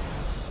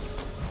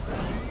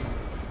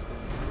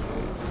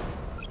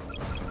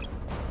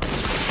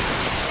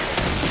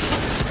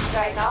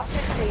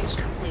 Diagnostic stage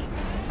complete.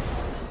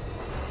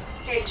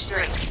 Stage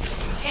 3.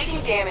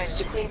 Taking damage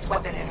depletes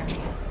weapon energy.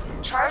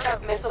 Charge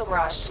up missile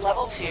barrage to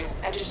level 2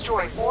 and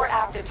destroy 4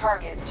 active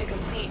targets to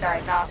complete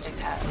diagnostic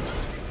test.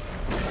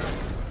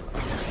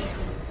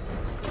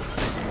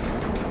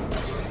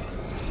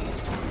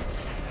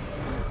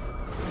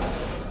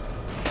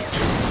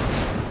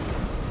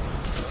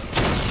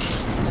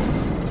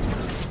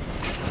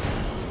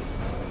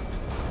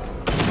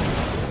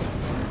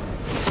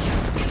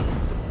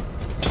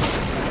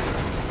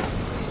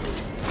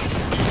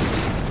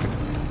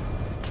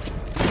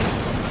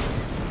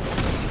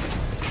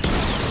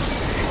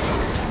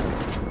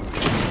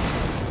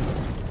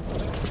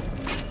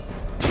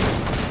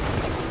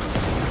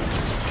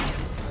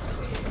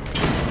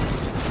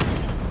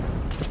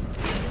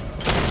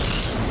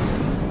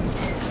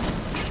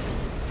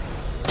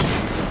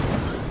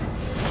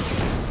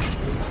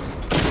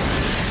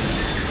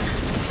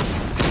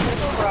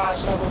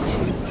 Level 2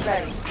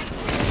 ready.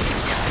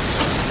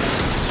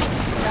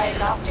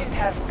 Diagnostic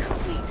test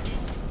complete.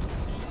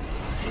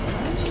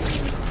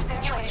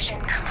 Simulation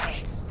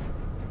complete.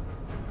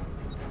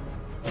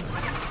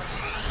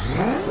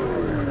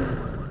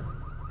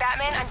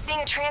 Batman, I'm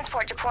seeing a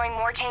transport deploying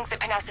more tanks at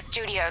Panessa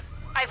Studios.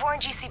 I've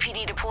warned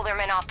GCPD to pull their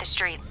men off the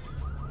streets.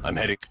 I'm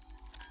heading.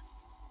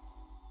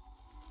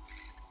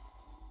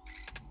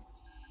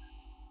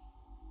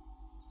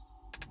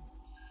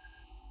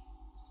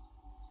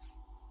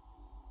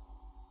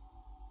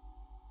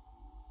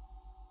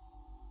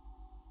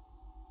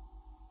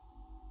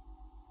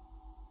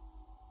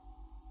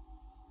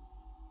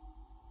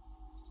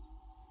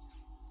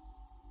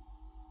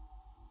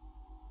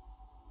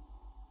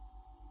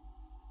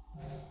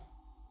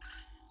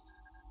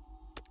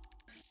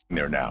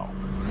 There now.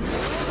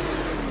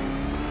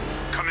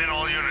 Come in,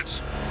 all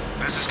units.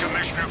 This is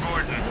Commissioner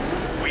Gordon.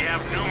 We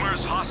have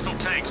numerous hostile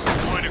tanks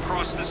deployed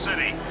across the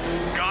city.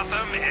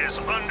 Gotham is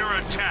under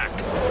attack.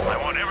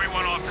 I want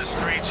everyone off the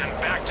streets and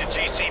back to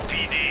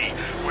GCPD.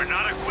 We're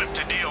not equipped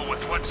to deal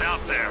with what's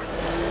out there.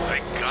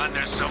 Thank God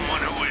there's someone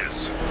who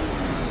is.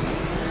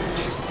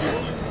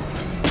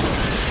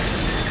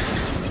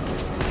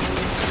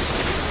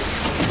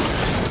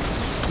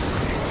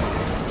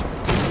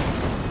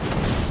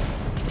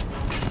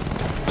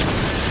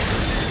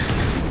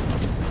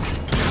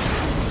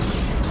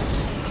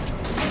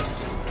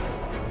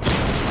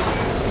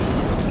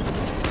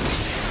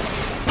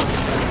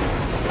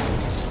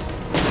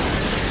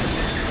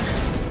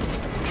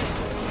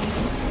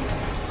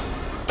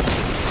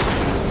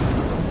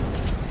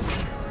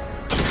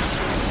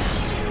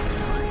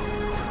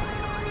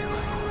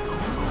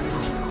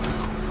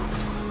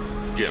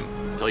 Jim,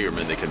 tell your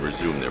men they can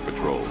resume their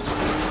patrols.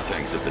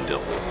 Tanks have been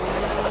dealt with.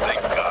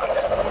 Thank God.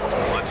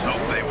 Let's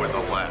hope they were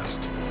the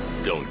last.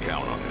 Don't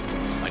count on it.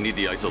 I need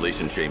the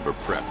isolation chamber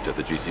prepped at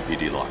the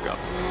GCPD lockup.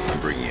 I'm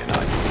bringing in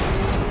Ivy.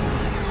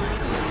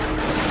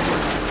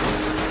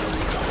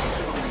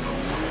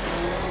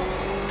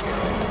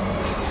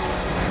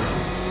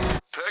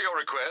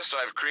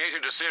 I've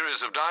created a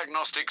series of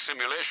diagnostic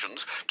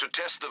simulations to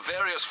test the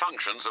various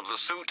functions of the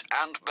suit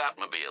and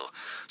Batmobile.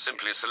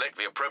 Simply select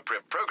the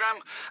appropriate program,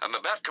 and the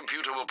Bat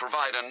computer will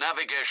provide a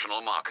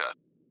navigational marker.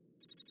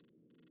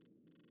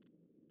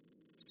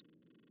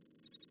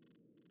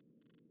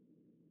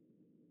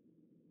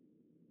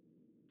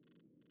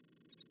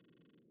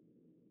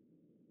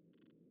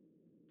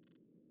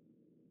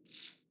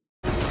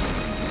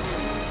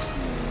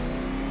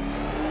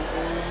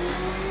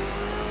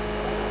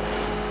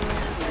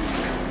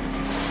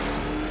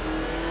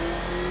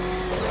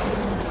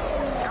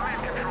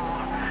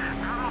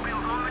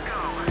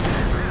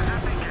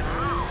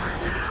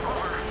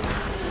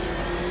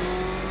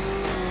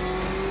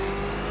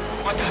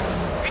 What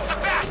the? It's the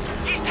bat!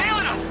 He's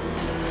tailing us!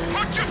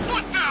 Put your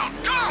foot down!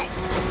 Go!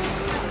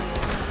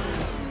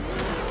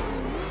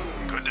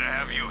 Good to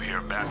have you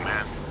here,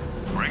 Batman.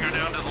 Bring her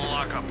down to the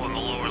lockup on the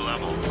lower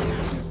level.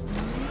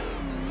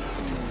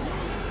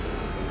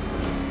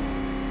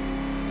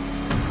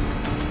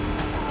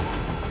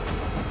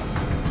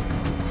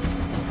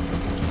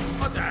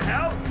 What the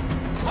hell?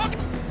 Look!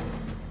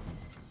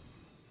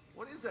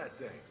 What is that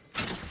thing?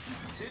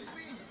 Hit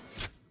me?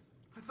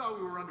 I thought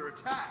we were under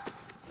attack.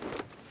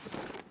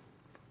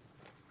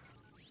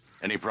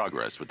 Any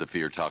progress with the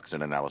fear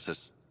toxin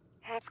analysis?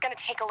 It's gonna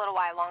take a little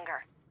while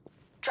longer.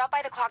 Drop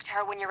by the clock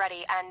tower when you're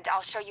ready, and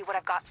I'll show you what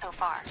I've got so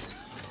far.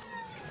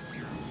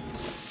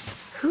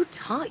 Who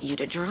taught you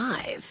to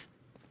drive?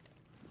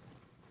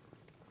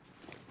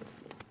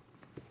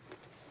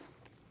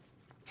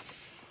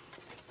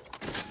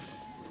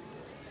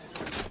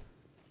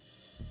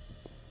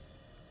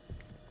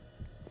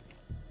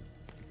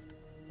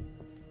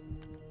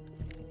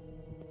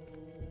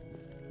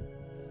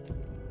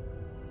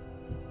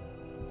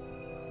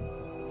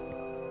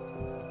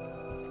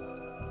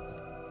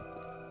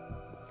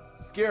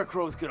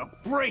 Scarecrow's gonna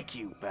break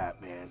you,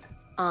 Batman.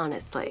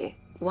 Honestly,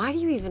 why do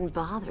you even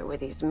bother with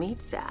these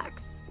meat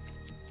sacks?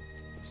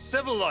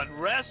 Civil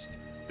unrest?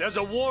 There's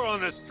a war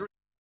on the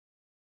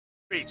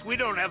streets. We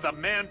don't have the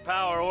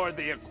manpower or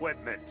the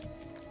equipment.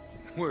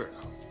 Well,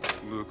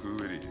 look who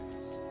it is.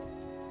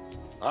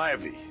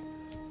 Ivy.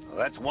 Well,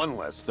 that's one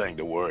less thing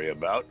to worry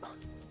about.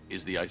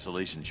 Is the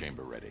isolation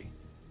chamber ready?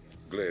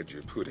 Glad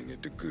you're putting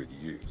it to good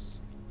use.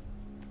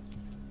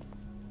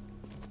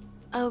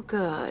 Oh,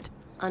 good.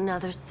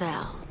 Another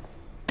cell.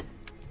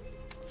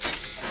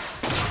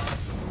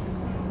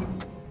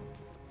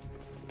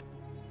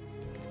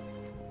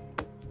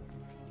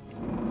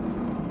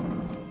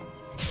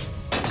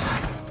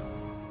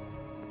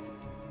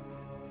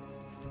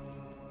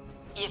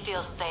 You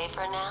feel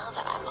safer now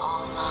that I'm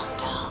all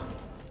locked up?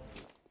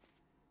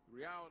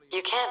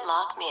 You can't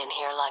lock me in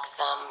here like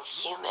some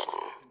human.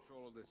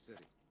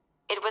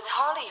 It was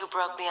Harley who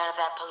broke me out of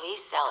that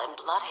police cell in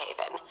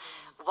Bloodhaven.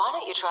 Why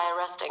don't you try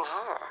arresting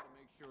her?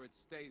 Sure it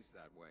stays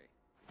that way.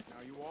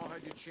 Now, you all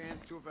had your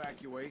chance to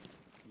evacuate.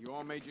 You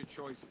all made your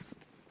choices.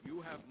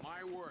 You have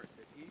my word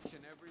that each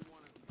and every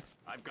one of you...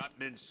 I've got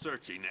men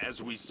searching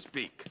as we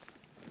speak.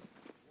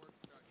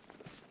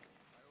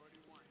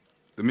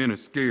 The men are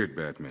scared,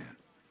 Batman.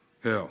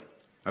 Hell,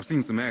 I've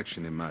seen some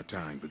action in my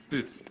time, but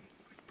this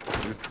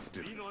is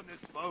different. Being on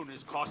this phone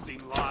is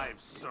costing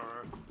lives,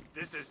 sir.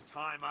 This is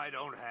time I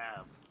don't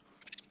have.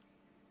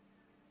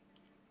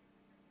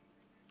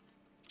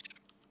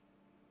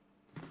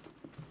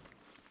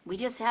 We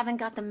just haven't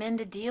got the men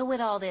to deal with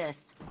all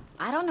this.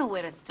 I don't know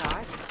where to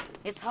start.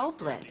 It's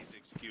hopeless. These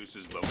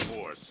excuses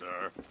before,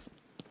 sir.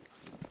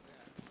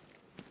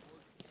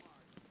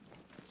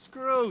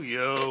 Screw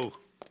you.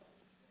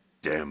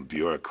 Damn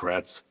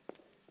bureaucrats.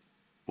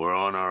 We're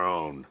on our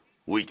own.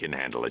 We can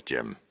handle it,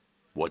 Jim.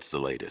 What's the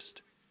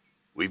latest?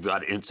 We've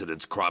got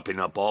incidents cropping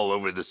up all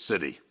over the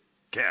city.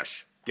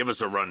 Cash, give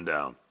us a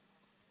rundown.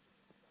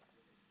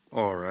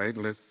 All right,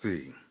 let's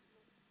see.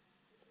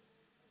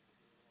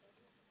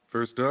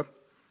 First up,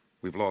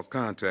 we've lost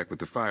contact with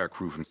the fire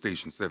crew from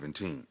Station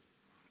 17.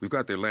 We've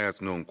got their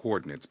last known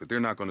coordinates, but they're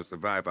not going to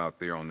survive out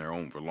there on their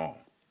own for long.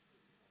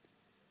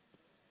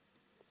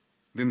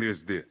 Then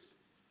there's this.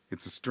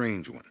 It's a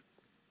strange one.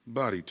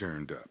 Body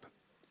turned up.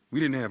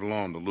 We didn't have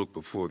long to look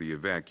before the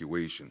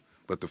evacuation,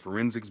 but the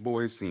forensics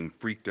boys seemed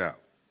freaked out.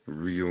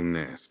 Real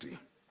nasty.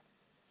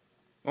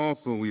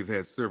 Also, we've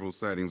had several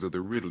sightings of the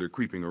Riddler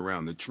creeping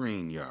around the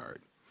train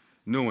yard.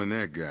 Knowing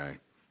that guy,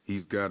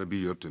 he's got to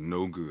be up to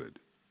no good.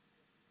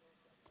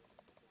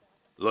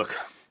 Look,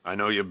 I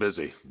know you're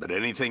busy, but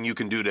anything you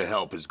can do to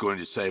help is going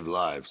to save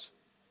lives.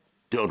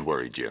 Don't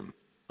worry, Jim.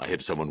 I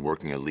have someone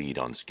working a lead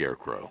on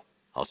Scarecrow.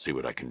 I'll see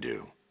what I can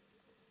do.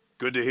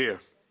 Good to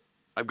hear.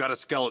 I've got a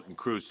skeleton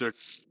crew, sir.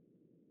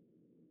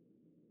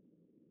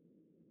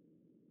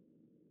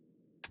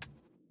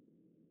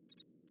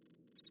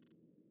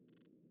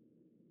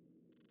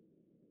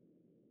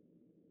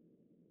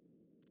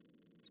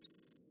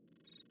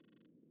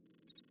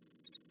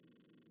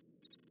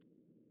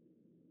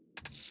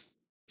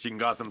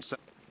 Gotham.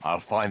 I'll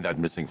find that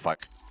missing fire.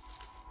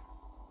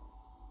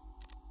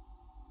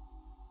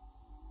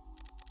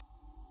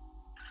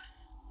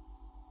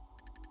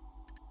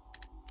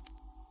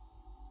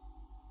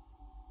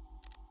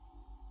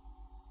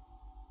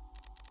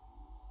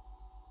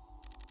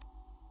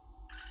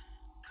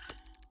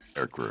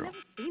 Crew. I've never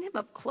seen him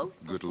up close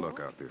before. Good luck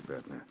out there,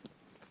 Batman.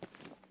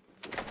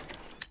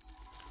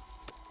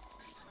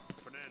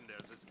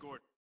 Fernandez, it's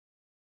Gordon.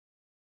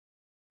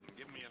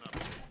 Give me an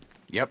update.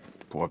 Yep,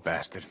 poor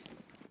bastard.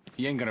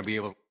 He ain't gonna be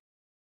able to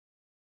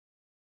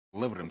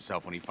live with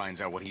himself when he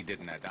finds out what he did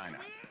in that diner.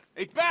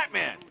 Hey,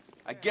 Batman!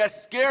 I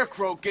guess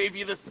Scarecrow gave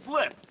you the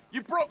slip.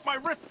 You broke my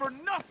wrist for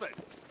nothing!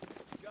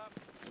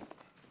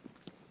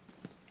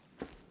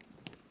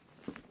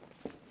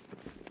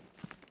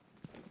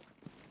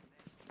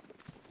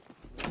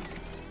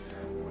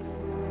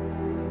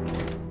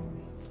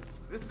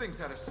 This thing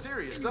thing's had a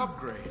serious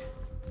upgrade.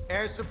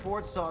 Air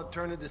support saw it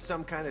turn into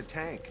some kind of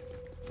tank.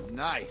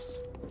 Nice.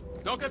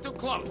 Don't get too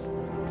close.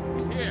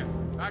 He's here.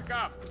 Back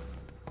up.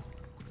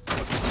 Good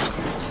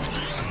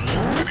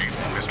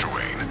evening, Mr.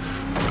 Wayne.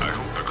 I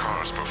hope the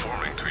car's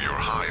performing to your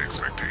high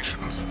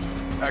expectations.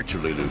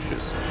 Actually,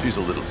 Lucius, she's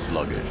a little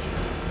sluggish.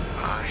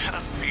 I had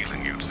a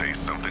feeling you'd say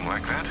something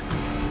like that.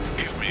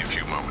 Give me a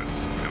few moments,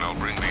 and I'll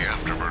bring the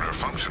afterburner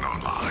function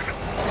online.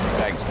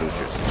 Thanks,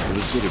 Lucius. It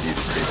was good of you to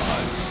stay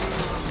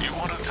behind. You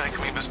want to thank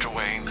me, Mr.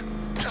 Wayne?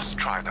 Just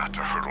try not to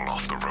hurtle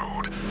off the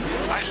road.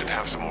 I should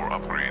have some more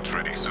upgrades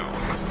ready soon.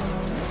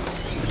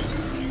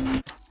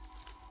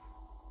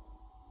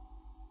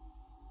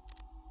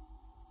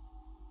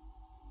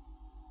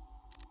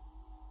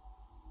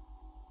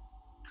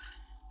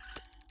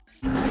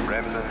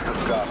 Remnants of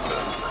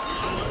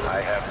Gotham, I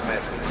have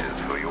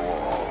messages for you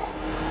all.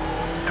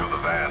 To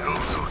the vandals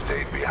who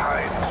stayed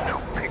behind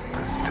to pick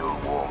the still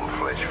warm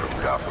flesh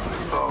from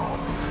Gotham's bone,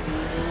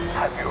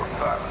 have your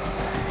fun.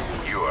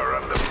 You are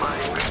under my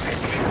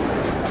protection.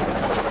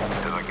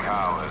 To the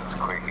cowards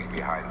quaking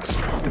behind the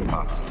police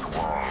department's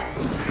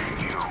walls,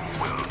 you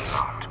will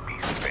not be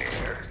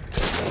spared.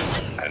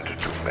 And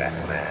to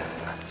Batman,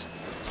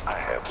 I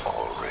have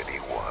already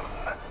won.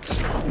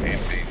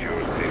 Emptied your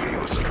city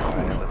with a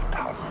pile of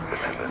toxin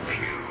and a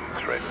few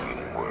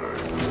threatening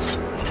words.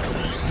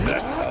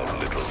 That's how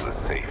little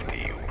the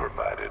safety you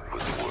provided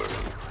was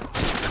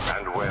worth.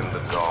 And when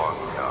the dawn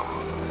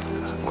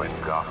comes, when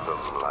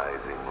Gotham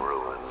lies in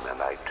ruin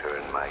and I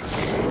turn my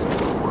gaze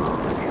to the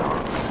world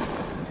beyond,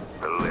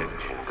 the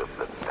legend of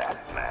the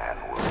Batman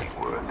will be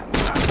worth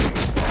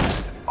nothing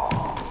at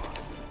all.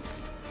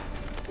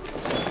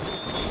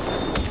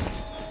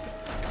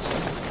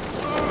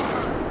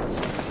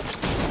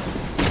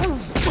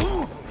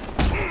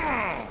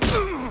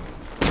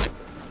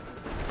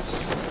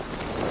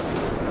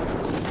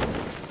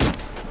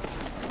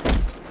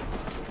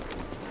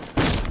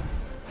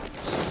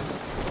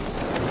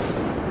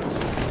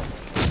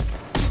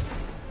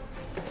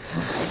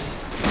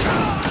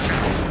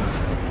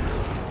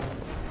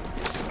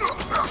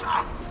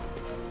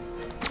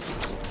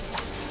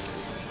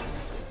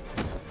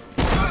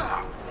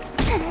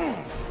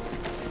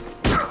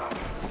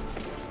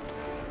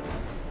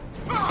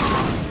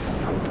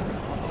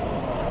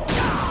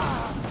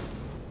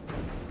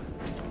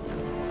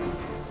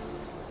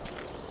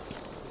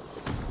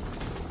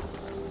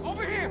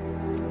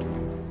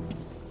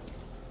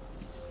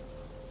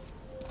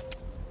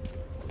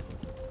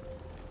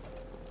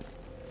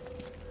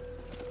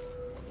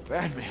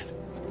 Batman.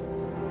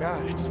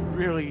 God, it's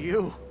really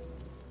you.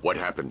 What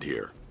happened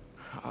here?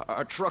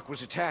 Our truck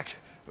was attacked.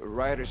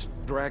 Rioters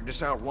dragged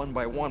us out one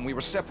by one. We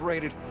were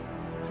separated,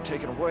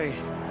 taken away.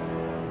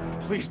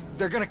 Please,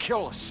 they're gonna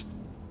kill us.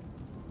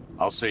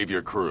 I'll save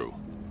your crew.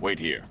 Wait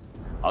here.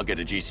 I'll get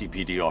a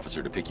GCPD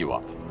officer to pick you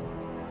up.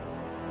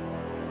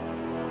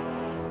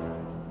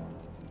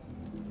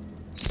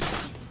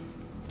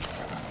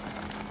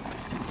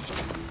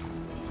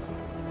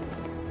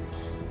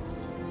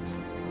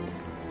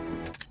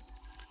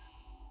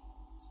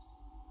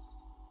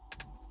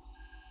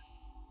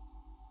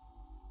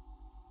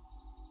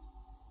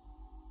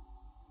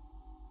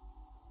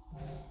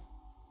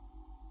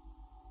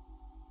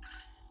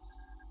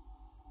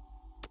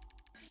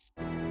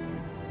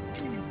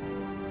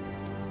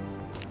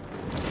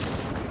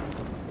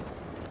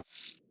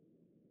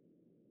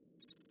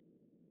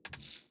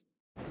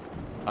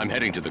 I'm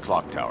heading to the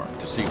clock tower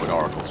to see what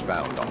Oracle's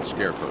found on the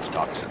Scarecrow's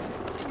toxin.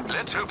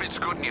 Let's hope it's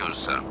good news,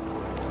 sir.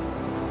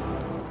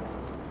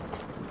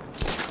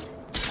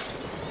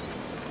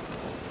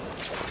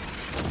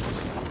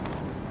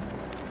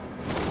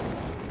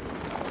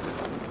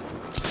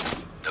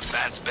 The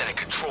Bat's been in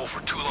control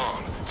for too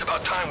long. It's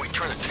about time we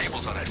turn the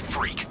tables on that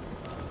freak.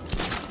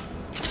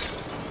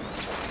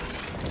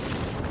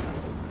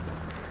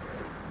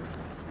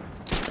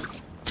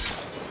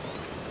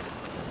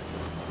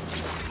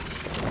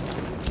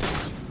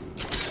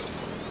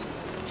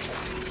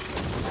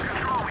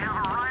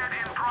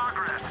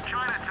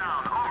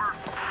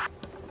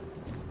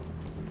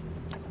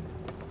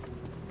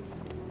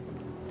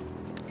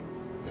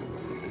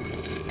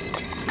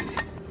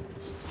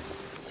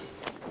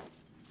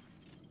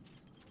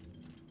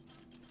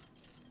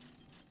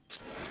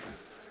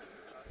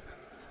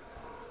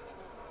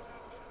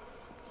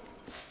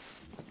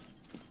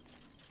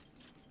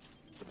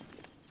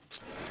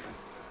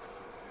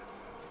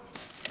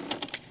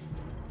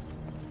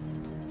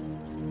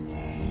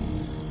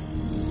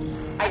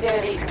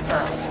 Identity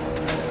confirmed.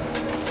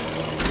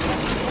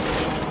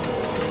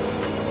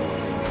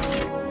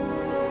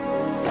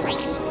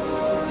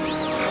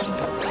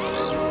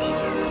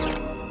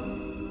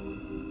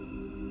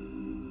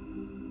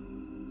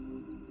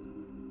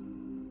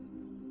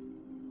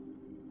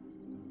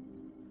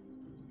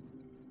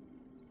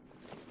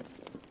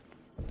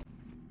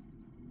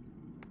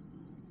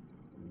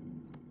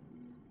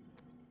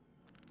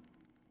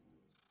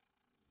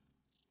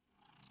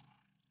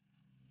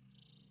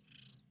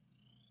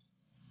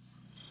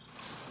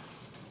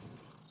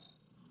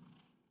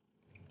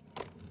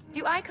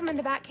 Do I come in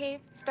the Batcave,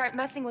 start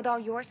messing with all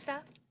your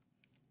stuff?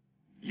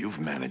 You've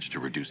managed to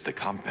reduce the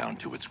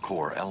compound to its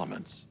core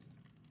elements.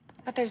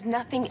 But there's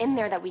nothing in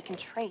there that we can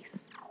trace.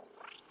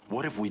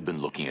 What if we'd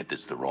been looking at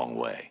this the wrong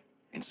way?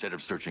 Instead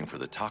of searching for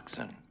the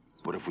toxin,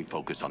 what if we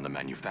focus on the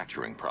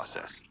manufacturing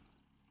process?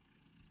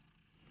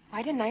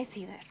 Why didn't I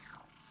see this?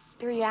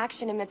 The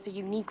reaction emits a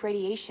unique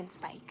radiation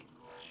spike.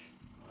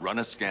 Run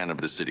a scan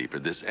of the city for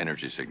this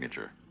energy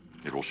signature.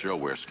 It will show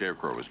where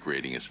Scarecrow is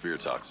creating his fear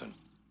toxin.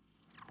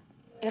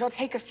 It'll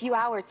take a few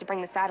hours to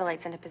bring the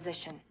satellites into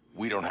position.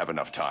 We don't have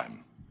enough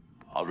time.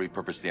 I'll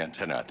repurpose the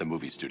antenna at the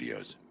movie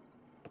studios.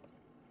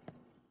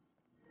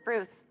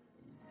 Bruce,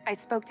 I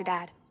spoke to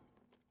Dad.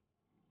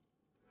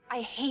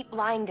 I hate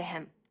lying to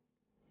him.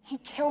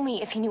 He'd kill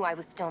me if he knew I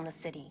was still in the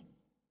city.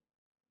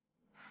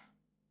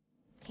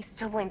 He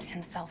still blames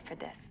himself for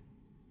this.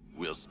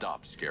 We'll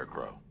stop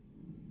Scarecrow.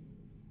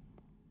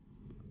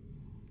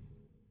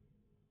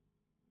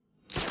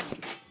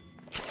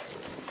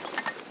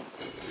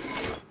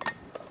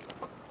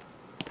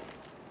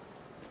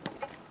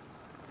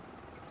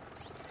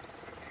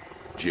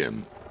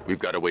 Jim, we've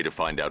got a way to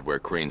find out where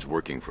Crane's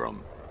working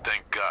from.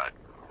 Thank God.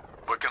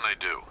 What can I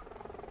do?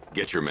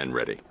 Get your men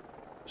ready.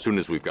 Soon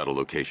as we've got a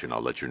location,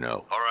 I'll let you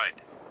know. All right.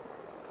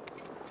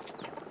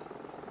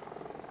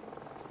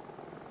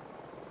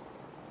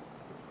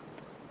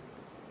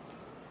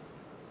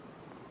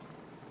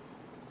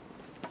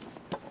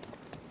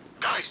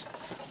 Guys,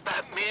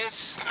 Batman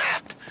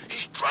snapped.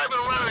 He's driving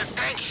around in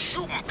tanks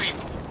shooting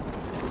people.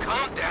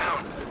 Calm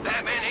down.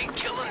 Batman ain't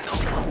killing no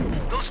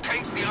one. Those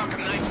tanks the Arkham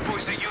Knight's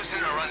boys are using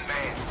are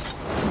unmanned.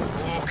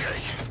 Okay.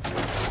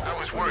 I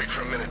was worried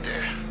for a minute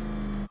there.